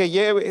tenga para que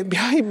lleve.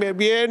 Ay,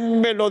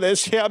 bien me lo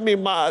decía mi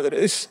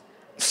madre.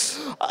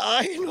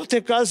 Ay, no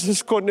te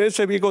cases con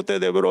ese bigote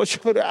de brocha.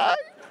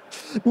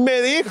 Ay,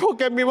 me dijo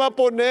que me iba a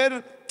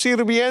poner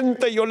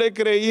sirviente, yo le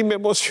creí, me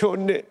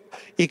emocioné.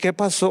 ¿Y qué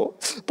pasó?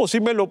 Pues sí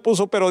me lo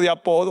puso, pero de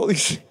apodo,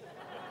 dice.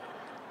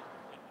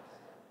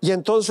 Y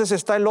entonces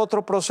está el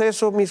otro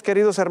proceso, mis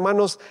queridos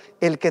hermanos,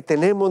 el que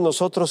tenemos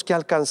nosotros que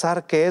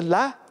alcanzar, que es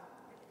la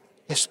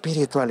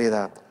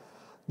espiritualidad.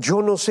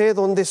 Yo no sé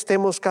dónde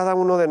estemos cada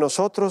uno de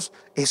nosotros,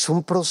 es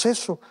un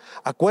proceso.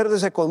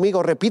 Acuérdese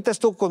conmigo, repita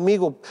esto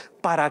conmigo: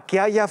 para que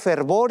haya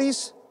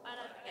fervoris,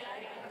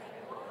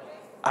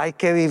 hay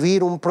que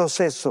vivir un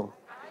proceso.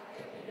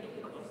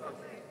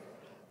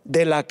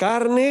 De la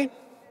carne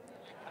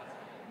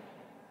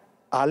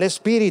al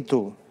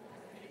espíritu,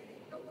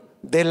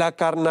 de la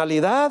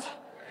carnalidad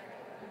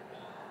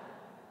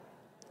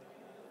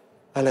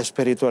a la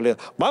espiritualidad.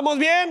 ¿Vamos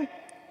bien?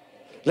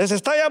 ¿Les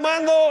está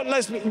llamando la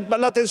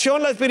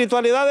atención la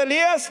espiritualidad de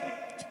Elías?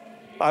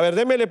 A ver,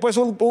 démele pues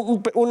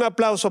un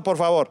aplauso, por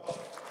favor.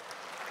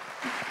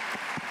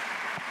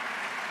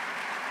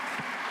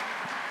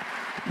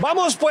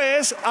 Vamos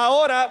pues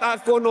ahora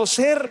a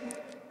conocer,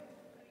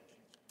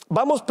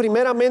 vamos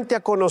primeramente a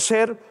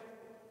conocer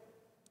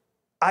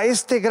a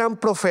este gran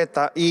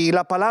profeta, y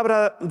la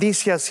palabra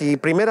dice así,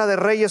 Primera de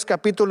Reyes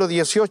capítulo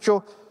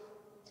 18,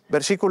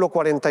 versículo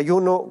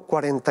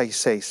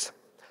 41-46.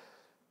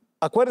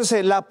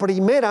 Acuérdense, la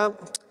primera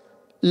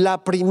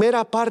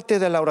parte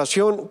de la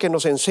oración que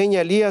nos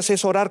enseña Elías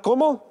es orar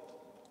 ¿cómo?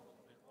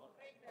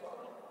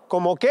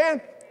 ¿Cómo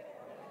qué?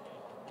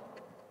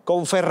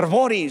 Con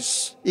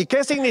fervoris. ¿Y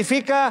qué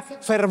significa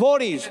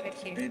fervoris?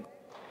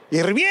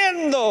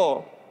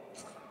 Hirviendo.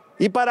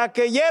 Y para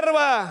que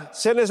hierva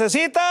se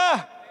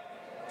necesita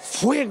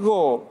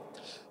fuego.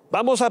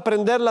 Vamos a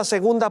aprender la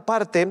segunda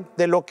parte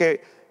de lo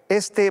que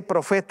este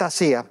profeta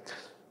hacía.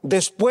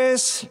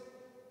 Después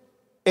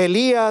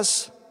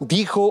Elías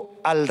dijo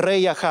al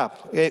rey Ahab,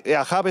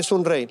 Ahab es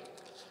un rey: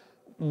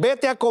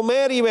 vete a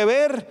comer y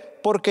beber,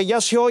 porque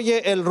ya se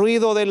oye el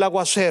ruido del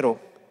aguacero.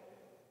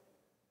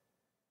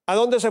 ¿A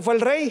dónde se fue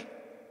el rey?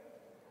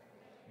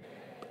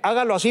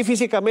 Hágalo así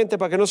físicamente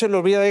para que no se le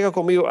olvide, diga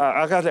conmigo,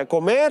 hágale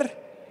comer,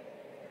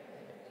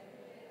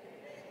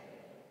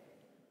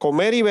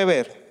 comer y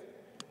beber.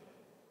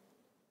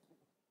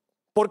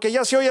 Porque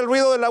ya se oye el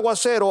ruido del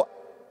aguacero.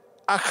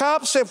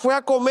 Ahab se fue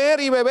a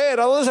comer y beber.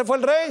 ¿A dónde se fue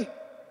el rey?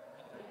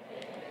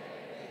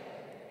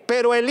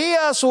 Pero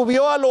Elías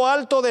subió a lo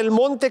alto del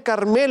monte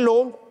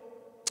Carmelo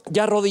y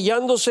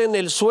arrodillándose en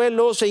el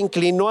suelo se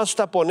inclinó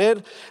hasta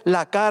poner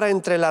la cara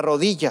entre las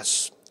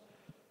rodillas.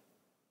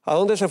 ¿A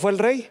dónde se fue el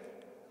rey?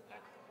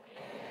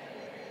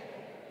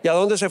 ¿Y a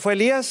dónde se fue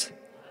Elías?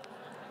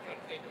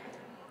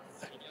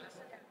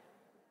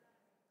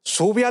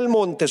 Sube al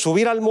monte.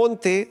 Subir al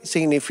monte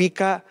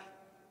significa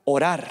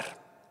orar.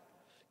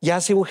 Y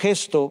hace un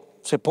gesto,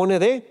 se pone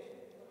de.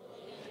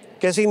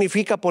 ¿Qué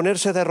significa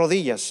ponerse de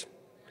rodillas?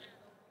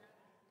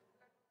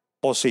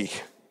 ¿O sí?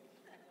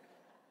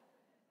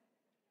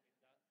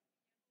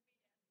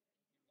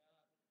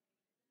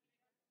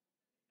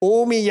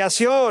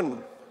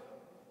 Humillación.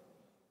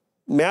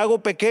 Me hago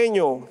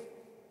pequeño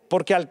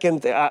porque al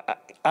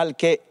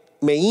que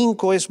me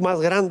hinco es más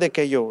grande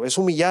que yo. Es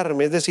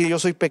humillarme, es decir, yo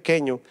soy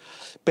pequeño.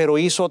 Pero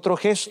hizo otro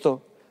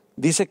gesto.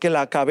 Dice que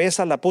la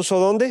cabeza la puso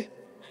 ¿dónde?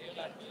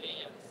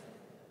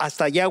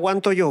 Hasta allá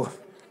aguanto yo.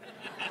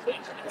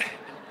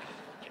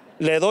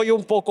 Le doy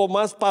un poco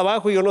más para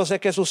abajo y yo no sé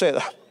qué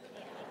suceda.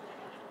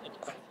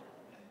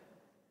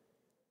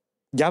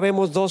 Ya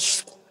vemos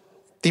dos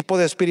tipos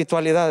de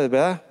espiritualidades,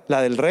 ¿verdad?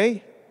 La del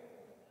rey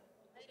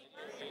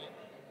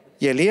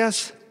y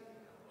Elías.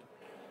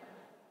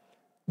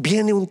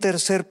 Viene un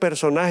tercer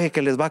personaje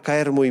que les va a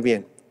caer muy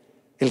bien.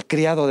 El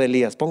criado de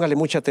Elías. Póngale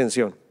mucha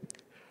atención.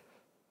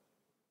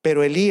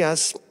 Pero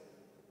Elías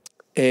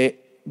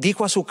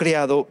dijo a su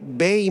criado: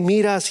 ve y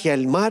mira hacia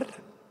el mar.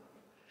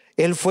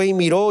 Él fue y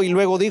miró y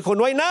luego dijo: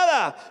 no hay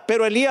nada.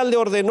 Pero Elías le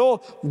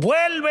ordenó: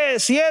 vuelve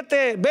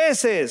 7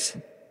 veces.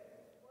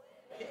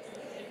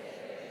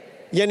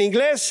 Y en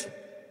inglés,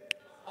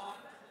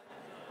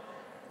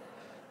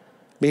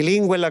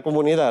 bilingüe en la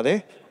comunidad,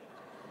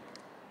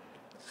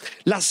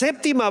 La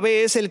 7ª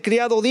vez el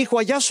criado dijo: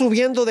 allá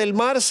subiendo del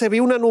mar se ve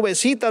una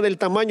nubecita del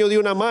tamaño de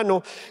una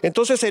mano.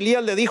 Entonces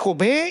Elías le dijo: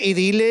 ve y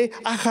dile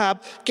a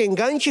Ahab que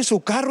enganche su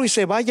carro y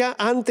se vaya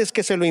antes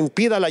que se lo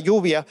impida la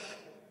lluvia.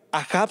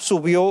 Ahab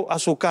subió a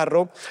su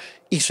carro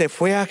y se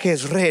fue a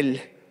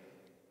Jezreel.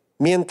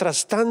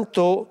 Mientras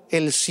tanto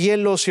el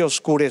cielo se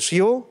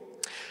oscureció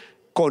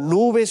con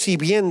nubes y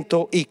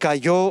viento y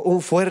cayó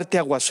un fuerte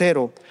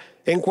aguacero.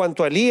 En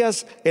cuanto a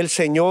Elías, el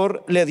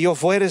Señor le dio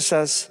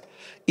fuerzas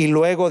y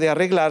luego de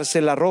arreglarse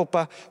la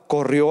ropa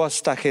corrió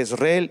hasta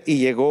Jezreel y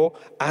llegó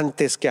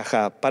antes que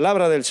Ahab.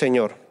 Palabra del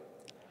Señor.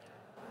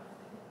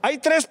 Hay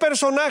 3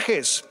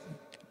 personajes.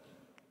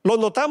 ¿Los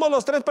notamos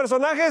los 3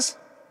 personajes?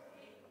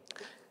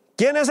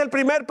 ¿Quién es el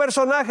primer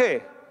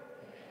personaje?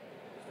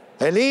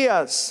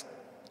 Elías.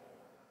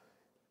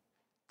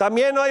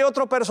 También hay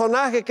otro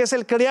personaje que es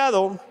el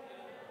criado.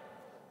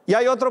 Y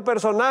hay otro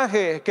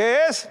personaje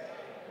que es.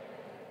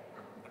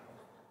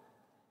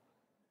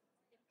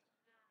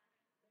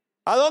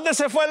 ¿A dónde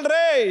se fue el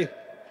rey?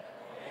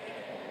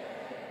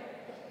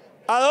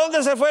 ¿A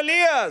dónde se fue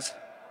Elías?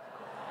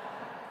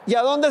 ¿Y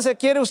a dónde se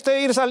quiere usted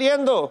ir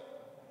saliendo?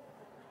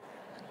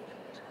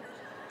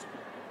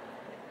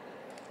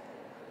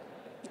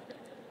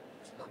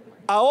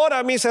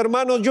 Ahora, mis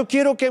hermanos, yo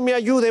quiero que me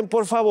ayuden,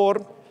 por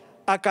favor,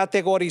 a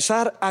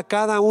categorizar a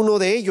cada uno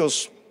de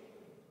ellos.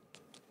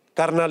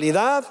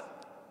 Carnalidad,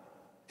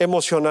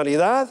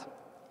 emocionalidad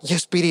y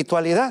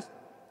espiritualidad.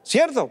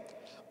 ¿Cierto?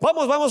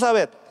 Vamos a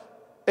ver.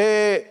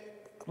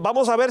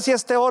 Vamos a ver si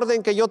este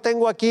orden que yo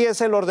tengo aquí es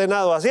el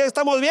ordenado. ¿Así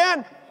estamos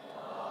bien?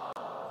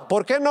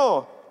 ¿Por qué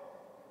no?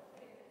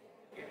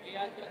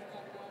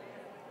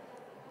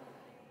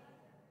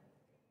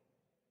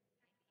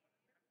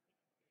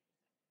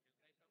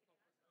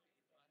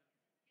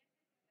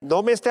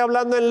 No me esté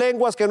hablando en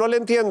lenguas que no le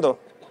entiendo.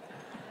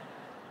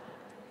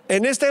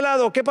 En este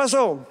lado, ¿qué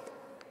pasó?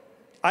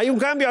 Hay un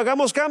cambio,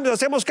 hagamos cambio,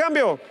 hacemos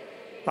cambio.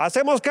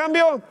 ¿Hacemos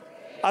cambio?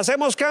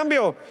 Hacemos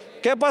cambio.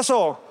 ¿Qué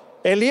pasó?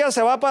 Elías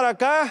se va para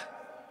acá.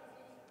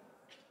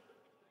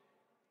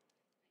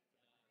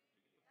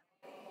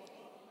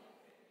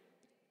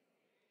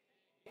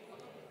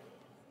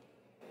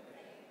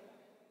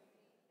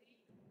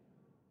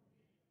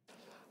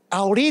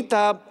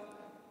 Ahorita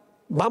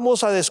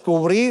vamos a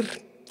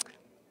descubrir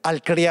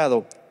al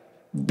criado.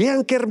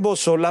 Vean qué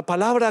hermoso. La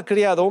palabra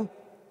criado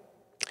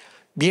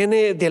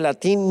viene del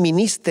latín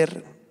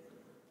minister,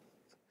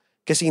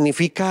 que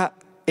significa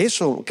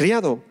eso,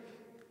 criado,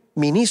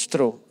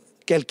 ministro,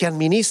 que el que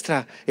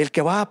administra, el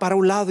que va para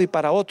un lado y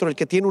para otro, el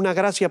que tiene una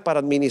gracia para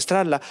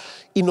administrarla.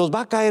 Y nos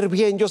va a caer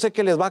bien, yo sé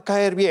que les va a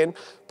caer bien,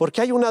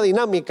 porque hay una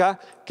dinámica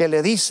que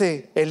le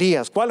dice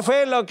Elías. ¿Cuál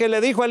fue lo que le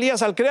dijo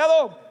Elías al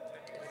criado?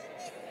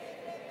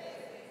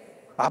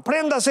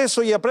 Aprendas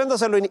eso y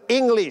apréndaselo en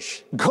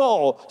English.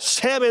 Go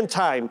 7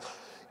 times.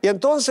 Y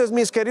entonces,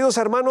 mis queridos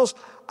hermanos,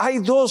 hay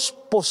dos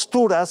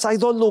posturas, hay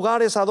dos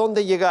lugares a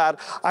donde llegar,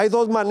 hay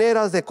dos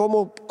maneras de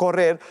cómo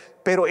correr,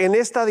 pero en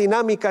esta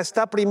dinámica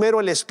está primero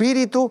el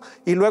espíritu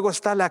y luego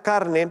está la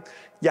carne.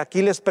 Y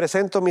aquí les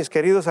presento, mis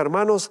queridos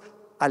hermanos,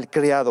 al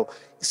criado.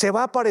 Se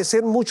va a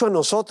parecer mucho a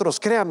nosotros,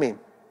 créame.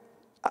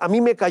 A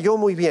mí me cayó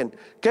muy bien.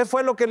 ¿Qué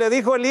fue lo que le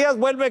dijo Elías?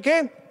 ¿Vuelve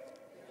qué?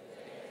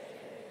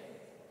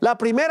 La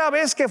primera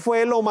vez que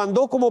fue, lo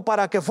mandó como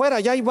para que fuera.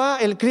 Ya ahí va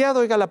el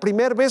criado, oiga, la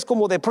primera vez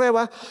como de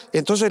prueba.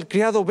 Entonces el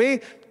criado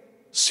ve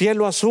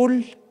cielo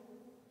azul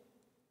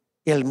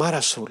y el mar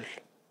azul.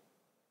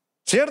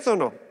 ¿Cierto o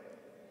no?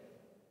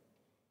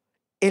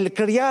 El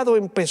criado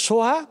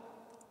empezó a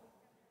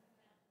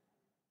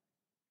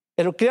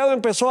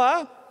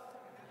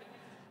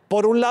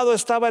por un lado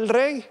estaba el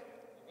rey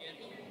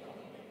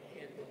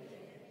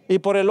y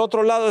por el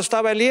otro lado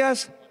estaba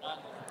Elías.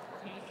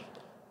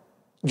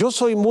 Yo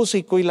soy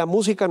músico y la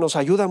música nos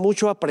ayuda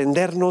mucho a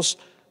aprendernos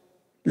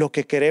lo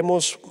que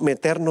queremos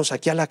meternos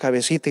aquí a la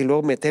cabecita y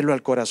luego meterlo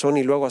al corazón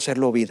y luego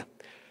hacerlo vida.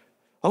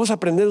 Vamos a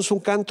aprendernos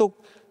un canto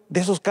de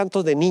esos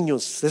cantos de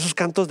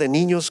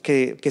niños,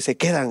 que se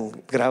quedan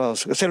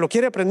grabados. ¿Se lo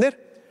quiere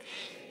aprender?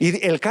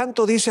 Y el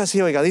canto dice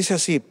así, oiga, dice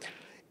así: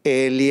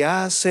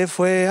 Elías se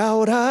fue a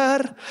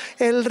orar,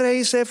 el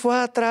rey se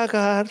fue a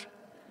tragar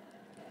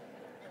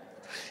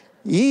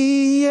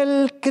y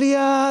el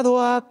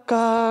criado a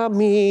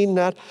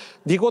caminar.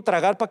 Digo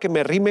tragar para que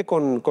me rime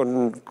con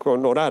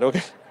orar, ¿ok?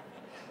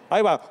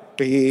 Ahí va.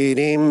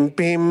 Pirim,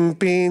 pim,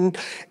 pim.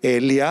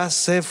 Elías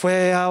se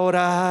fue a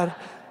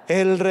orar,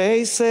 el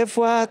rey se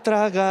fue a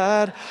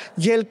tragar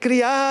y el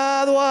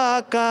criado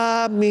a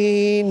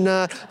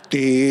caminar.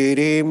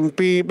 Tirim,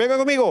 pim. Venga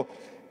conmigo.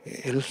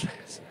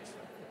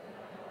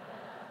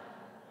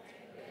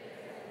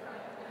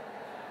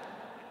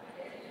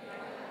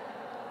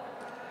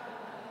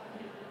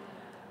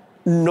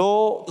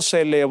 No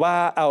se le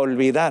va a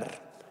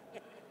olvidar.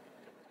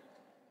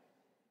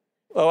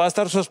 Va a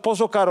estar su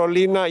esposo: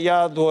 Carolina,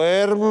 ya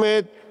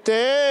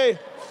duérmete.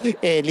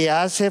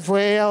 Elías se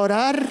fue a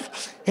orar.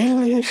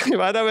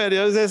 Van a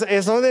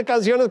ver, son de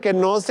canciones que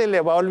no se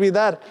le va a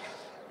olvidar.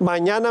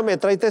 Mañana me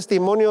trae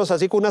testimonios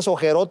así con unas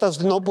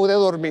ojerotas, no pude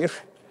dormir.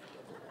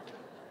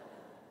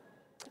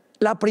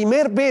 La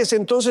primera vez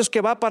entonces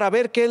que va para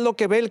ver qué es lo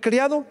que ve el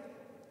criado: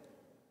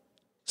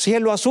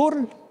 cielo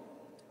azul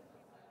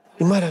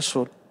y mar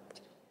azul.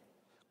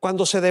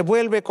 Cuando se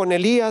devuelve con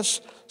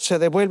Elías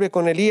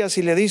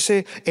y le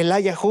dice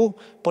Eliahu,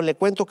 pues le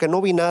cuento que no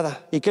vi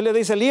nada. ¿Y qué le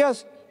dice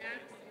Elías?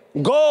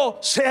 Go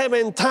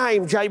 7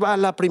 times. Ya iba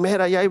la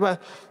primera, ya iba,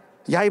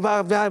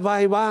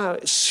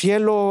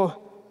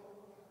 cielo.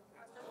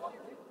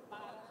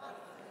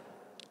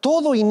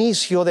 Todo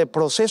inicio de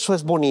proceso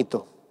es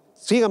bonito.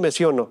 Sígame,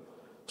 ¿sí o no?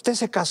 Usted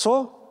se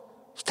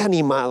casó, está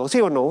animado, ¿sí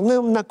o no?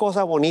 Una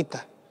cosa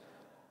bonita.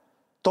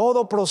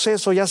 Todo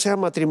proceso, ya sea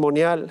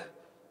matrimonial,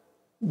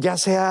 ya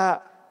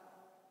sea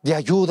de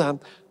ayuda,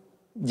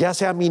 ya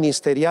sea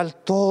ministerial,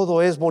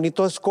 todo es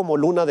bonito, es como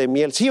luna de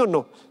miel, ¿sí o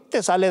no?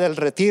 Te sale del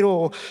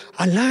retiro,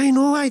 alá y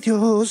no hay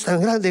Dios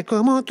tan grande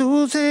como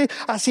tú, sé.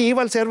 Así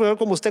iba el Señor,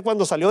 como usted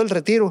cuando salió del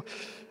retiro,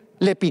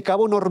 le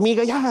picaba una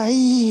hormiga y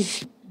 ¡ay!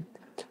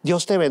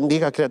 Dios te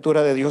bendiga,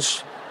 criatura de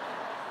Dios.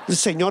 El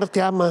Señor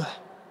te ama.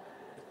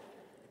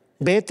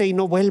 Vete y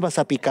no vuelvas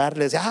a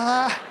picarles.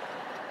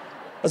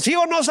 ¿Sí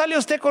o no sale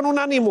usted con un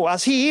ánimo?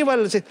 Así iba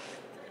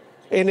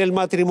en el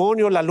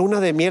matrimonio, la luna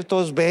de miel,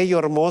 todo es bello,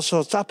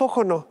 hermoso. ¿A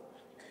poco no?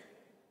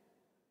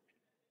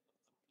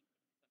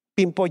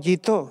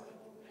 Pimpollito,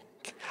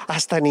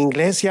 hasta en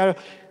inglés ya,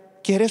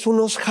 ¿quieres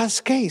unos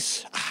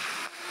huskies?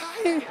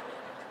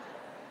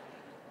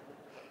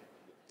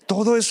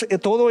 Todo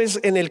es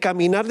en el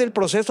caminar del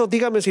proceso.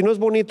 Dígame si no es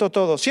bonito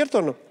todo, ¿cierto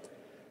o no?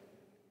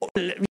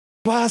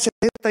 Va a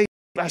 70 y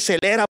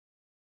acelera,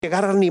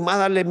 llegar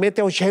animada, le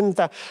mete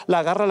 80, la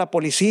agarra la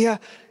policía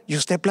y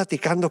usted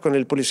platicando con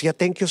el policía: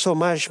 thank you so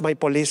much, my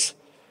police,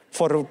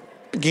 for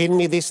giving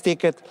me this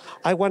ticket.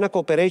 I want a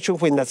cooperation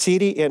with the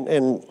city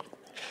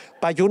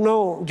but you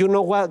know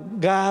what?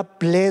 God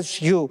bless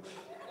you.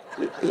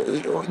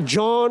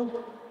 John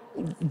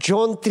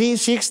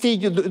 3:60,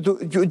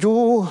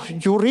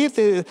 you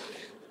read.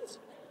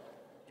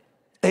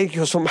 Thank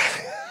you so much.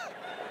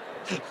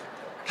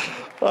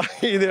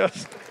 Ay, Dios.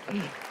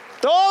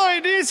 Todo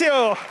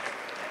inicio.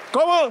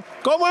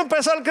 ¿Cómo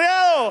empezó el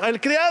criado?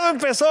 El criado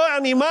empezó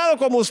animado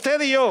como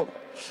usted y yo.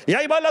 Y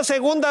ahí va la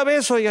segunda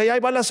vez, oiga, ahí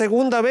va la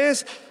segunda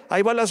vez.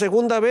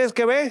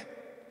 ¿Qué ve?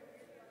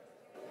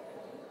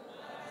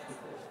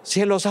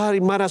 Cielo azul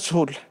y mar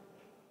azul.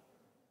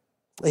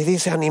 Y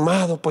dice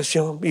animado, pues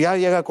yo. Y ya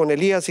llega con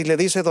Elías y le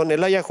dice: don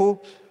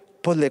Eliahu,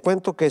 pues le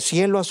cuento que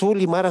cielo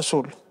azul y mar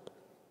azul.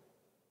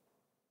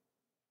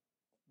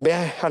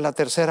 Ve a la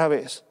tercera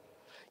vez.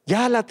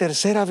 Ya a la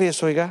tercera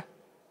vez, oiga,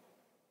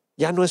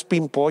 ya no es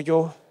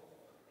pimpollo,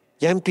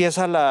 ya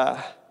empieza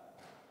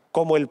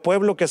como el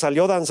pueblo que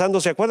salió danzando.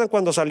 ¿Se acuerdan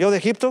cuando salió de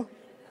Egipto?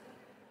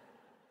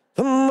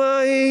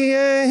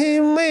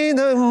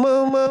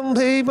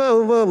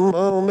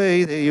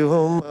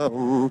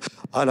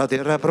 A la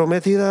tierra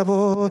prometida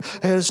voy,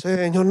 el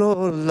Señor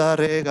nos la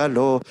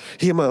regaló.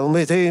 Hey,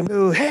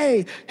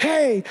 hey,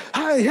 hey,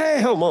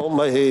 hey,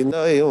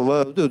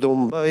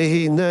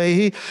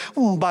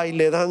 un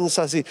baile,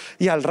 danzas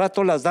y al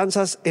rato las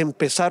danzas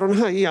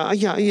empezaron. Ay,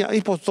 ay, ay,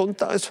 ay, pues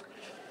tontas.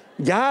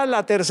 Ya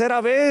la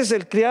tercera vez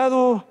el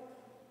criado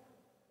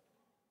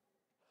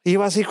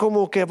iba así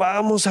como que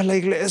vamos a la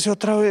iglesia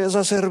otra vez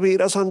a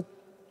servir a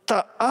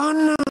Santa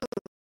Ana.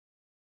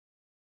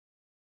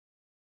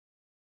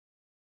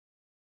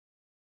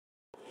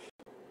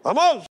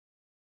 Vamos.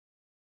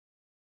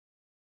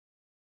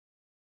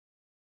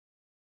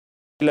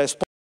 Y la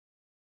esposa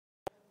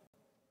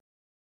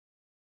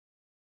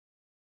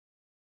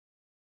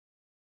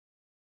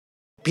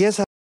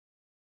empieza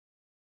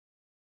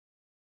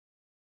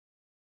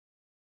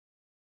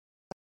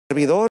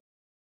servidor.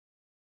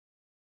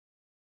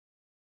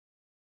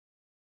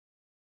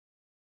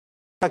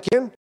 ¿A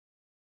quién?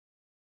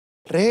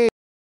 Rey.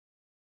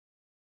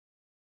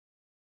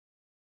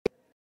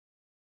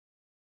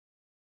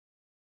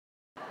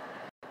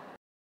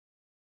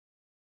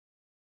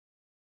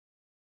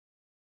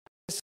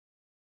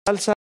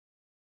 Salsa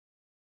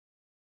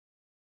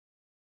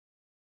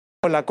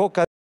con la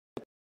coca.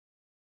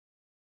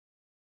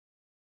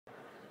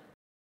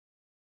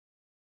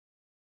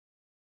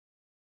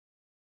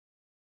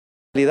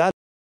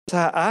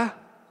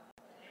 A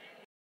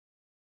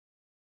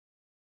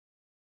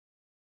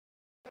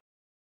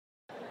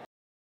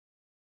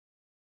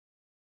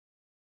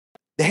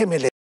déjeme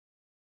leer.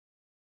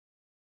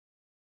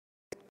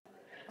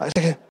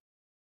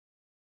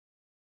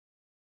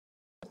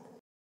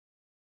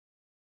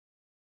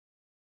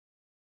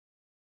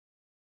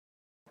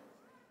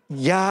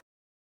 Ya,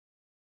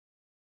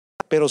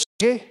 pero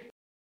 ¿qué?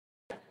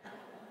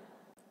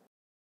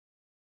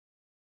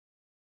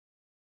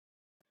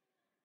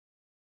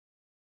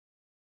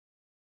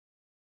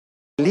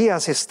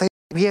 Elías está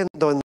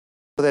hirviendo en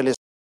del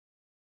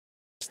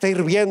está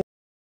hirviendo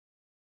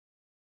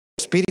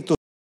el espíritu.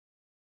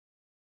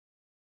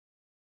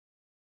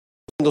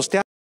 Cuando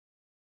usted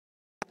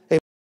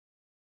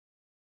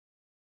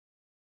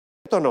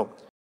o no,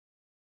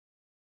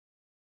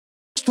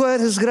 tú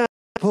eres gran,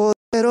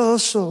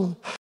 poderoso.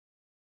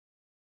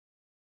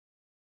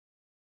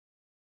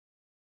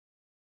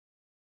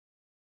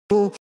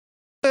 Tú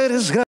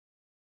eres gran,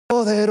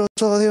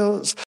 poderoso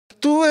Dios.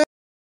 Tú eres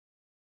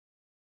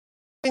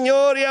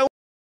Señor y aún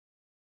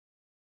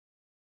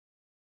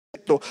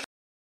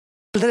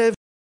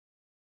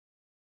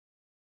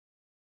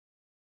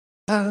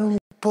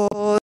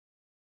poder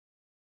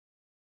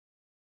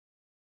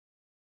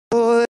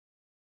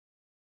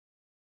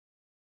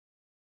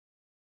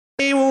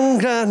y un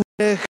gran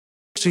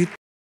ejército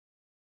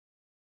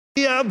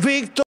y a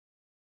Víctor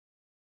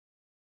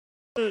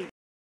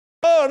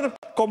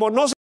como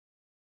no se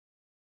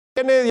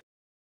tiene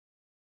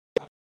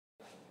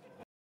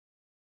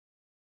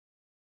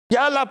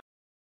ya la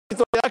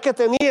autoridad que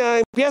tenía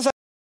empieza a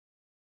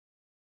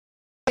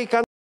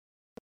cantar.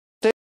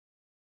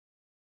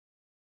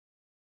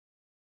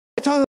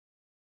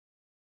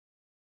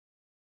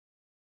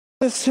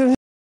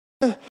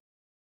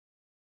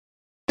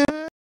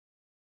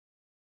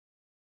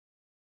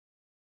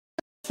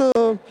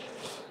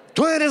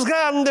 Tú eres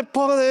grande,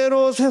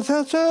 poderoso.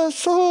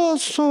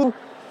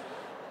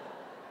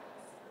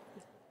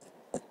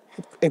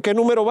 ¿En qué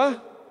número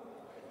va?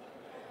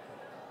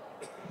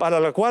 Para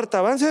la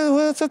cuarta.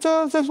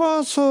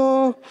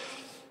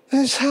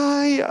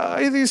 Ay,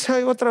 ay, dice,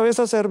 ay, otra vez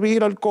a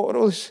servir al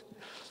coro.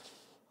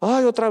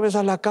 Ay, otra vez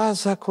a la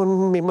casa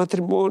con mi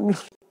matrimonio.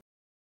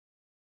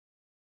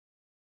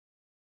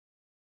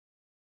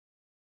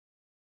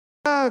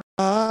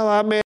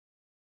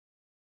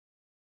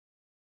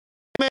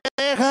 Me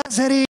deja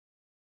ser.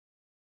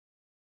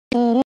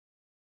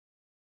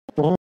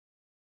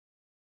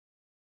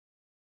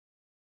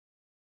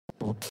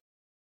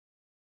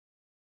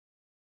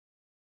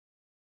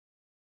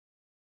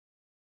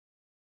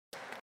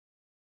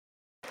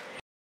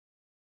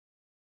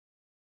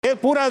 Es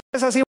pura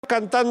vez así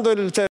cantando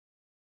el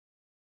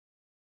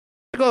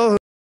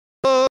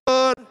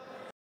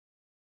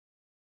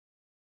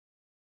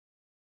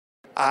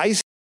ay,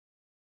 sí.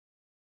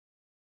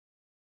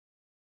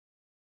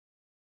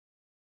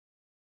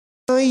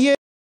 Ay,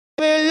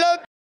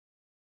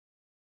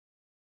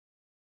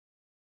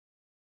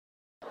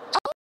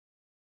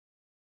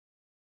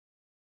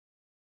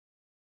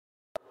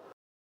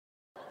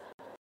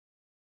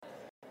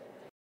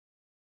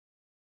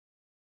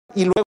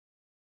 y luego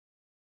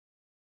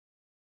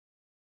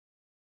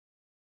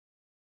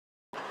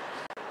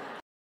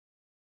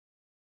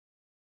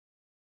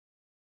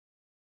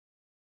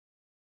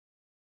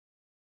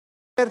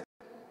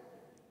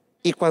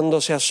y cuando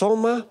se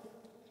asoma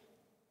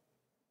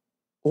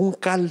un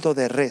caldo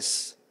de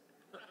res.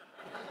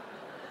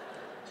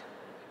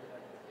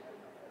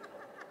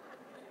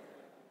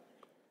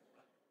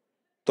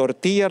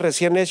 Tortillas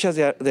recién hechas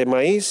de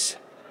maíz,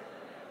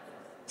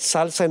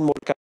 salsa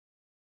enmolcada,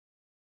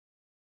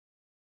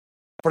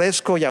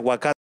 fresco y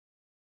aguacate.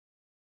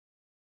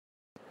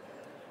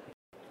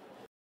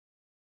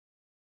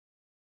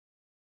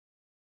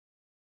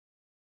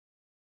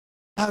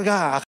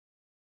 Haga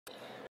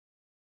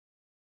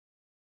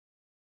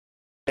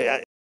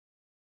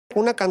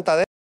una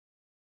cantadera.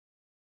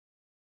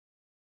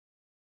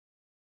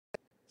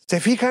 ¿Se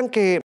fijan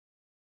que el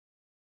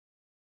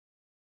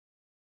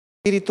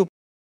espíritu,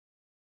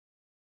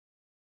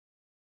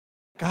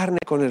 carne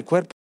con el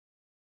cuerpo?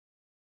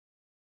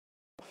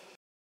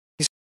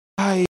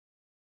 Ay,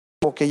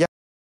 como que ya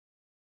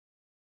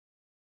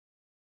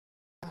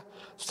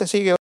usted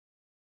sigue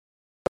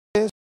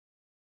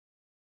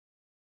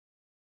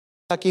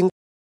aquí,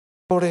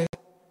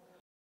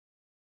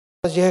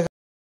 llega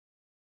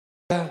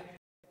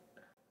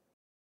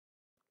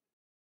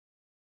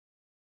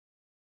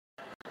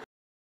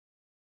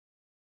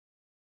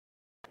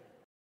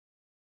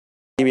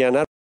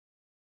alivianar.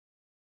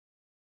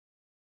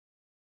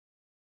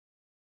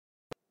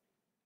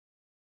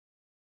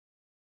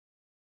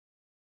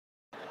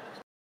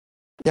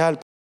 Ya el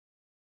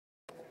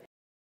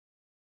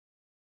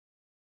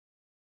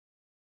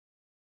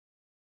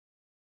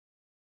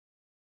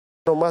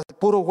más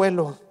puro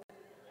vuelo.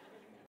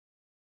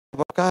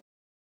 Acá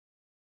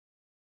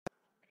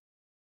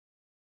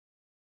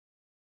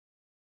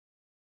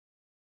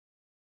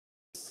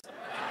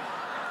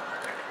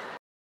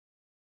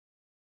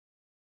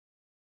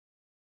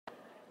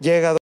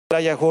llega donde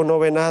Ayajú, no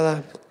ve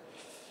nada.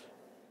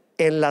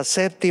 En la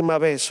séptima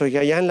vez,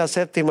 oiga, ya en la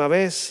séptima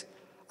vez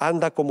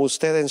anda como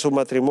usted en su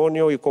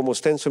matrimonio y como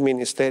usted en su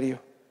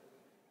ministerio.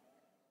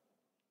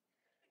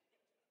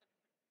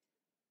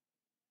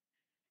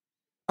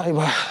 Ahí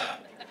va.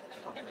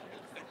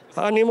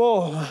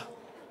 Ánimo.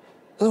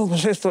 No,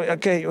 pues esto y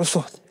aquello.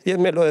 Eso. Y él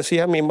me lo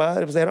decía mi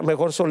madre, pues era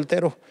mejor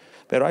soltero.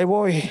 Pero ahí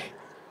voy.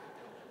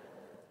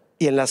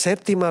 Y en la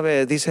séptima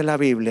vez dice la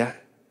Biblia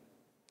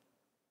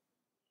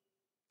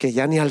que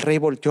ya ni al rey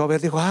volteó a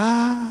ver, dijo,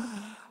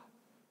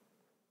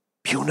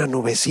 vi una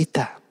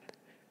nubecita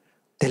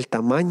del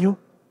tamaño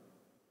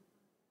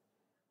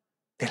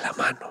de la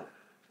mano.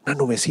 Una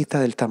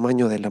nubecita del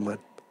tamaño de la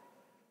mano.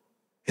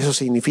 Eso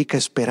significa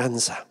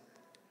esperanza.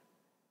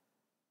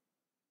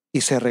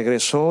 Y se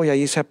regresó y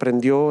ahí se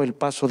aprendió el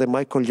paso de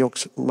Michael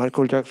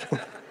Jackson.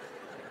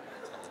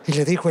 Y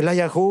le dijo,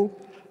 Eliyahu,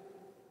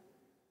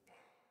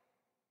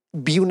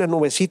 vi una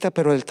nubecita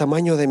pero del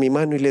tamaño de mi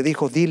mano. Y le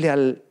dijo, dile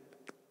al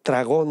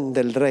dragón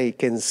del rey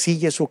que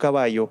ensille su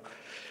caballo,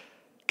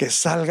 que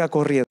salga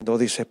corriendo,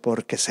 dice,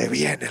 porque se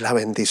viene la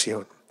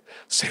bendición.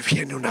 Se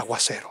viene un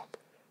aguacero.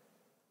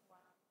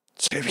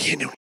 Se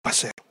viene un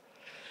aguacero.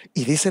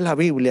 Y dice la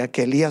Biblia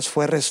que Elías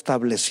fue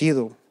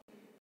restablecido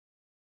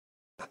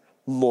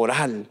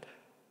moral.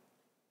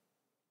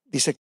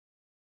 Dice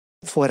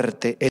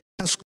fuerte.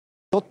 Elías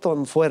corrió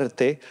tan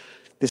fuerte.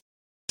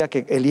 Decía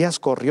que Elías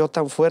corrió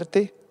tan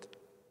fuerte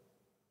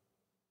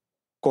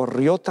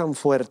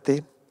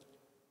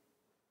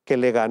que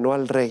le ganó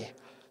al rey.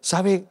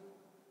 ¿Sabe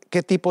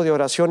qué tipo de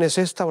oración es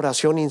esta?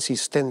 Oración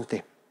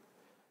insistente.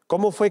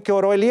 ¿Cómo fue que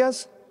oró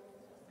Elías?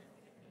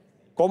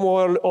 ¿Cómo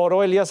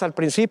oró Elías al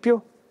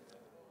principio?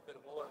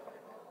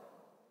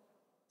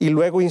 Y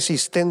luego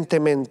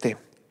insistentemente.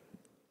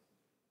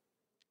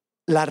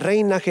 La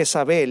reina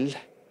Jezabel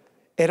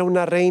era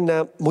una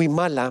reina muy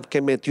mala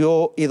que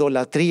metió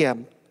idolatría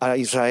a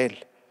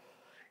Israel.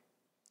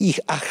 Y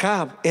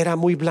Ahab era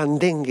muy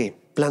blandengue.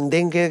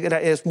 Blandengue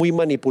es muy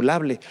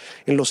manipulable.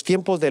 En los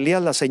tiempos de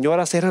Elías las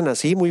señoras eran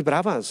así, muy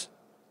bravas.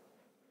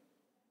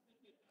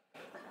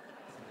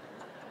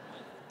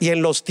 Y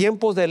en los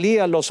tiempos de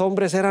Elías los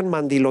hombres eran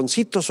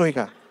mandiloncitos,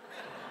 oiga.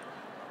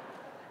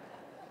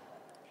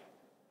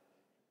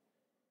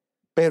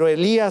 Pero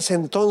Elías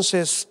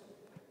entonces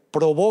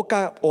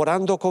provoca,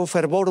 orando con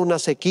fervor, una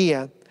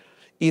sequía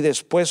y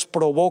después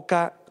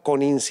provoca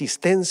con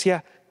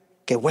insistencia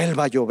que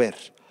vuelva a llover.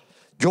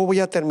 Yo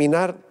voy a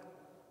terminar,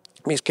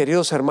 mis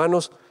queridos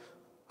hermanos,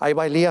 ahí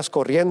va Elías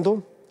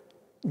corriendo.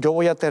 Yo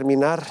voy a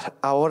terminar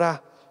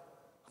ahora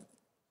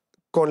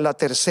con la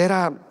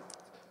tercera,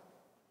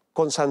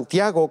 con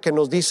Santiago, que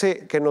nos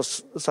dice,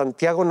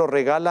 Santiago nos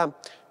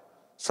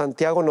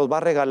va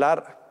a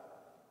regalar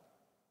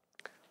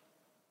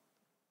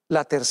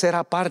la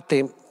tercera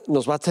parte,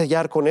 nos va a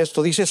sellar con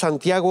esto. Dice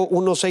Santiago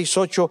 1, 6,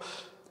 8,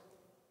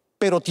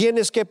 pero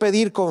tienes que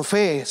pedir con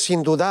fe,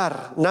 sin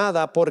dudar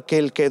nada, porque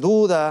el que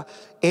duda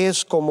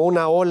es como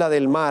una ola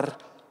del mar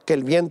que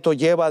el viento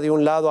lleva de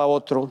un lado a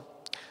otro.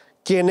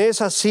 Quien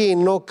es así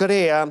no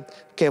crea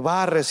que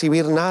va a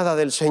recibir nada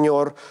del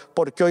Señor,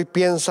 porque hoy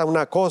piensa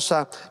una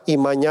cosa y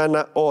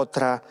mañana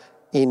otra,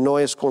 y no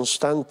es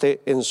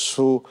constante en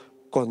su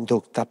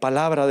conducta.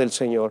 Palabra del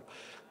Señor.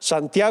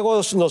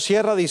 Santiago nos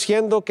cierra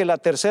diciendo que la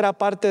tercera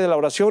parte de la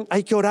oración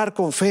hay que orar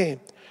con fe.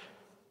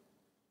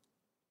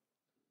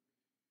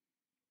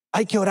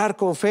 Hay que orar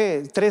con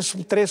fe.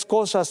 Tres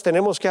cosas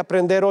tenemos que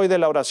aprender hoy de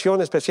la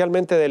oración,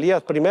 especialmente de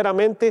Elías.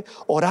 Primeramente,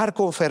 orar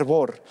con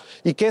fervor.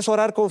 ¿Y qué es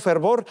orar con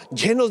fervor?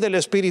 Llenos del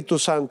Espíritu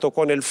Santo,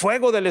 con el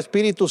fuego del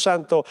Espíritu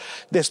Santo.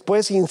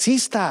 Después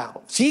insista,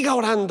 siga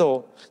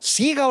orando,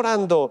 siga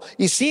orando,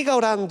 y siga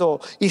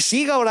orando, y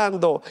siga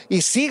orando,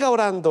 y siga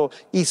orando,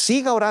 y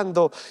siga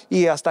orando,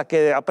 y hasta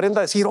que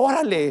aprenda a decir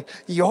órale,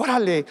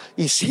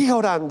 y siga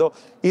orando.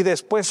 Y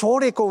después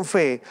ore con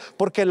fe,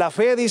 porque la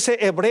fe, dice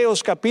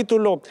Hebreos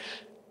capítulo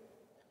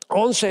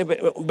 11,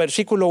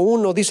 versículo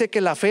 1, dice que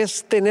la fe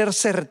es tener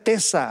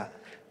certeza,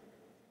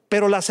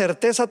 pero la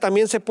certeza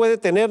también se puede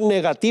tener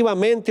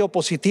negativamente o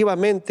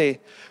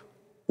positivamente.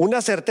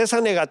 Una certeza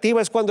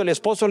negativa es cuando el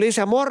esposo le dice,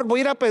 amor,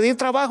 voy a ir a pedir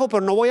trabajo,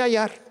 pero no voy a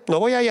hallar.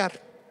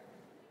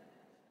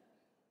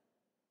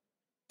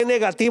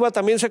 Negativa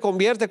también se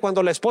convierte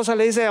cuando la esposa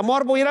le dice,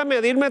 amor, voy a ir a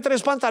medirme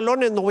 3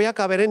 pantalones, no voy a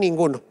caber en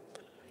ninguno.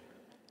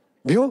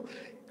 ¿Vio?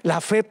 La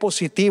fe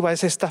positiva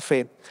es esta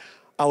fe.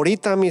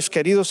 Ahorita, mis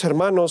queridos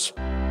hermanos,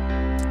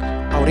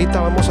 ahorita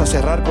vamos a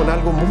cerrar con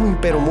algo muy,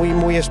 pero muy,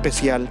 muy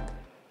especial,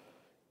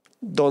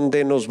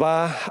 donde nos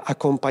va a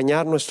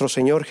acompañar nuestro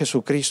Señor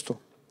Jesucristo,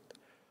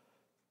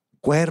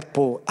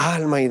 cuerpo,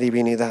 alma y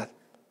divinidad.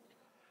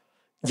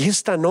 Y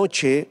esta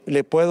noche,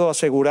 le puedo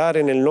asegurar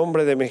en el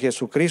nombre de mi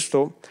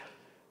Jesucristo,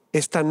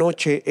 esta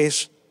noche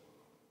es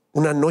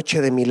una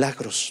noche de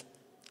milagros,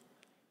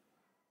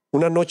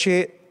 una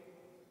noche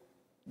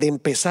de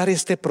empezar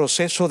este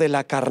proceso de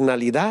la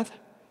carnalidad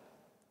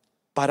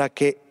para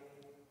que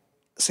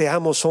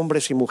seamos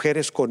hombres y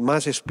mujeres con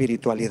más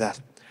espiritualidad.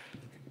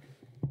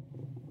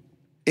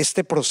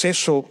 Este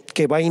proceso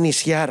que va a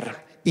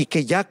iniciar y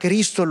que ya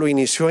Cristo lo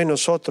inició en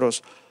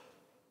nosotros,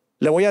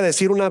 le voy a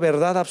decir una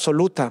verdad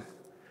absoluta.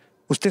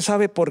 ¿Usted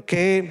sabe por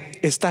qué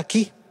está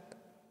aquí?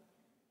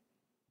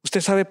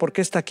 ¿Usted sabe por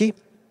qué está aquí?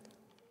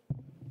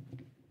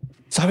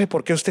 ¿Sabe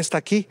por qué usted está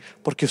aquí?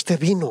 Porque usted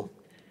vino.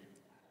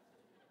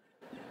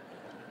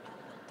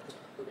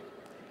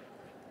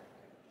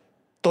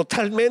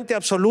 Totalmente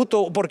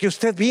absoluto, porque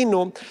usted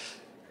vino.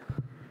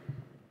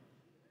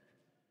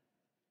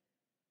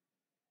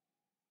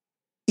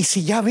 Y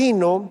si ya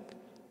vino,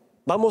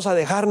 vamos a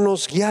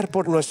dejarnos guiar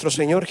por nuestro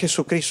Señor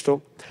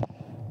Jesucristo.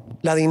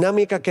 La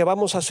dinámica que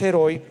vamos a hacer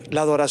hoy,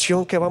 la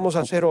adoración que vamos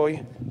a hacer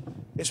hoy,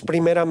 es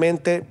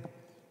primeramente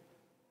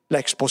la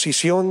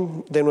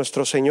exposición de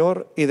nuestro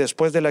Señor, y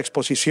después de la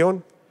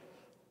exposición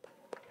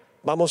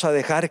vamos a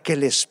dejar que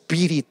el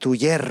Espíritu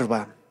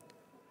hierva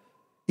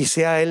y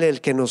sea Él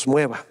el que nos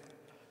mueva.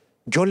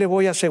 Yo le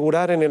voy a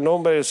asegurar en el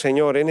nombre del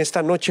Señor, en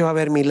esta noche va a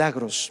haber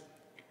milagros.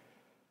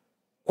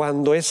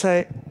 Cuando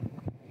ese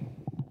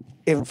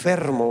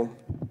enfermo,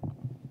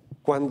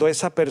 cuando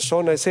esa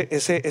persona,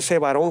 ese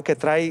varón que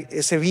trae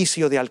ese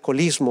vicio de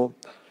alcoholismo,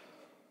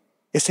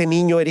 ese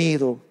niño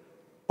herido,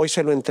 hoy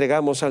se lo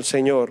entregamos al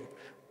Señor.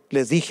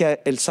 Les dije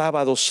el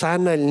sábado,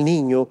 sana el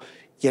niño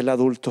y el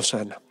adulto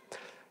sana.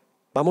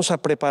 Vamos a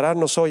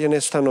prepararnos hoy en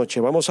esta noche,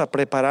 vamos a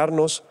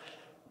prepararnos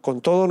con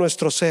todo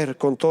nuestro ser,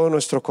 con todo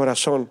nuestro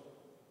corazón,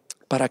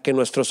 para que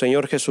nuestro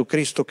Señor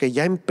Jesucristo, que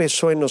ya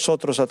empezó en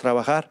nosotros a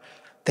trabajar,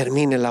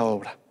 termine la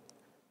obra.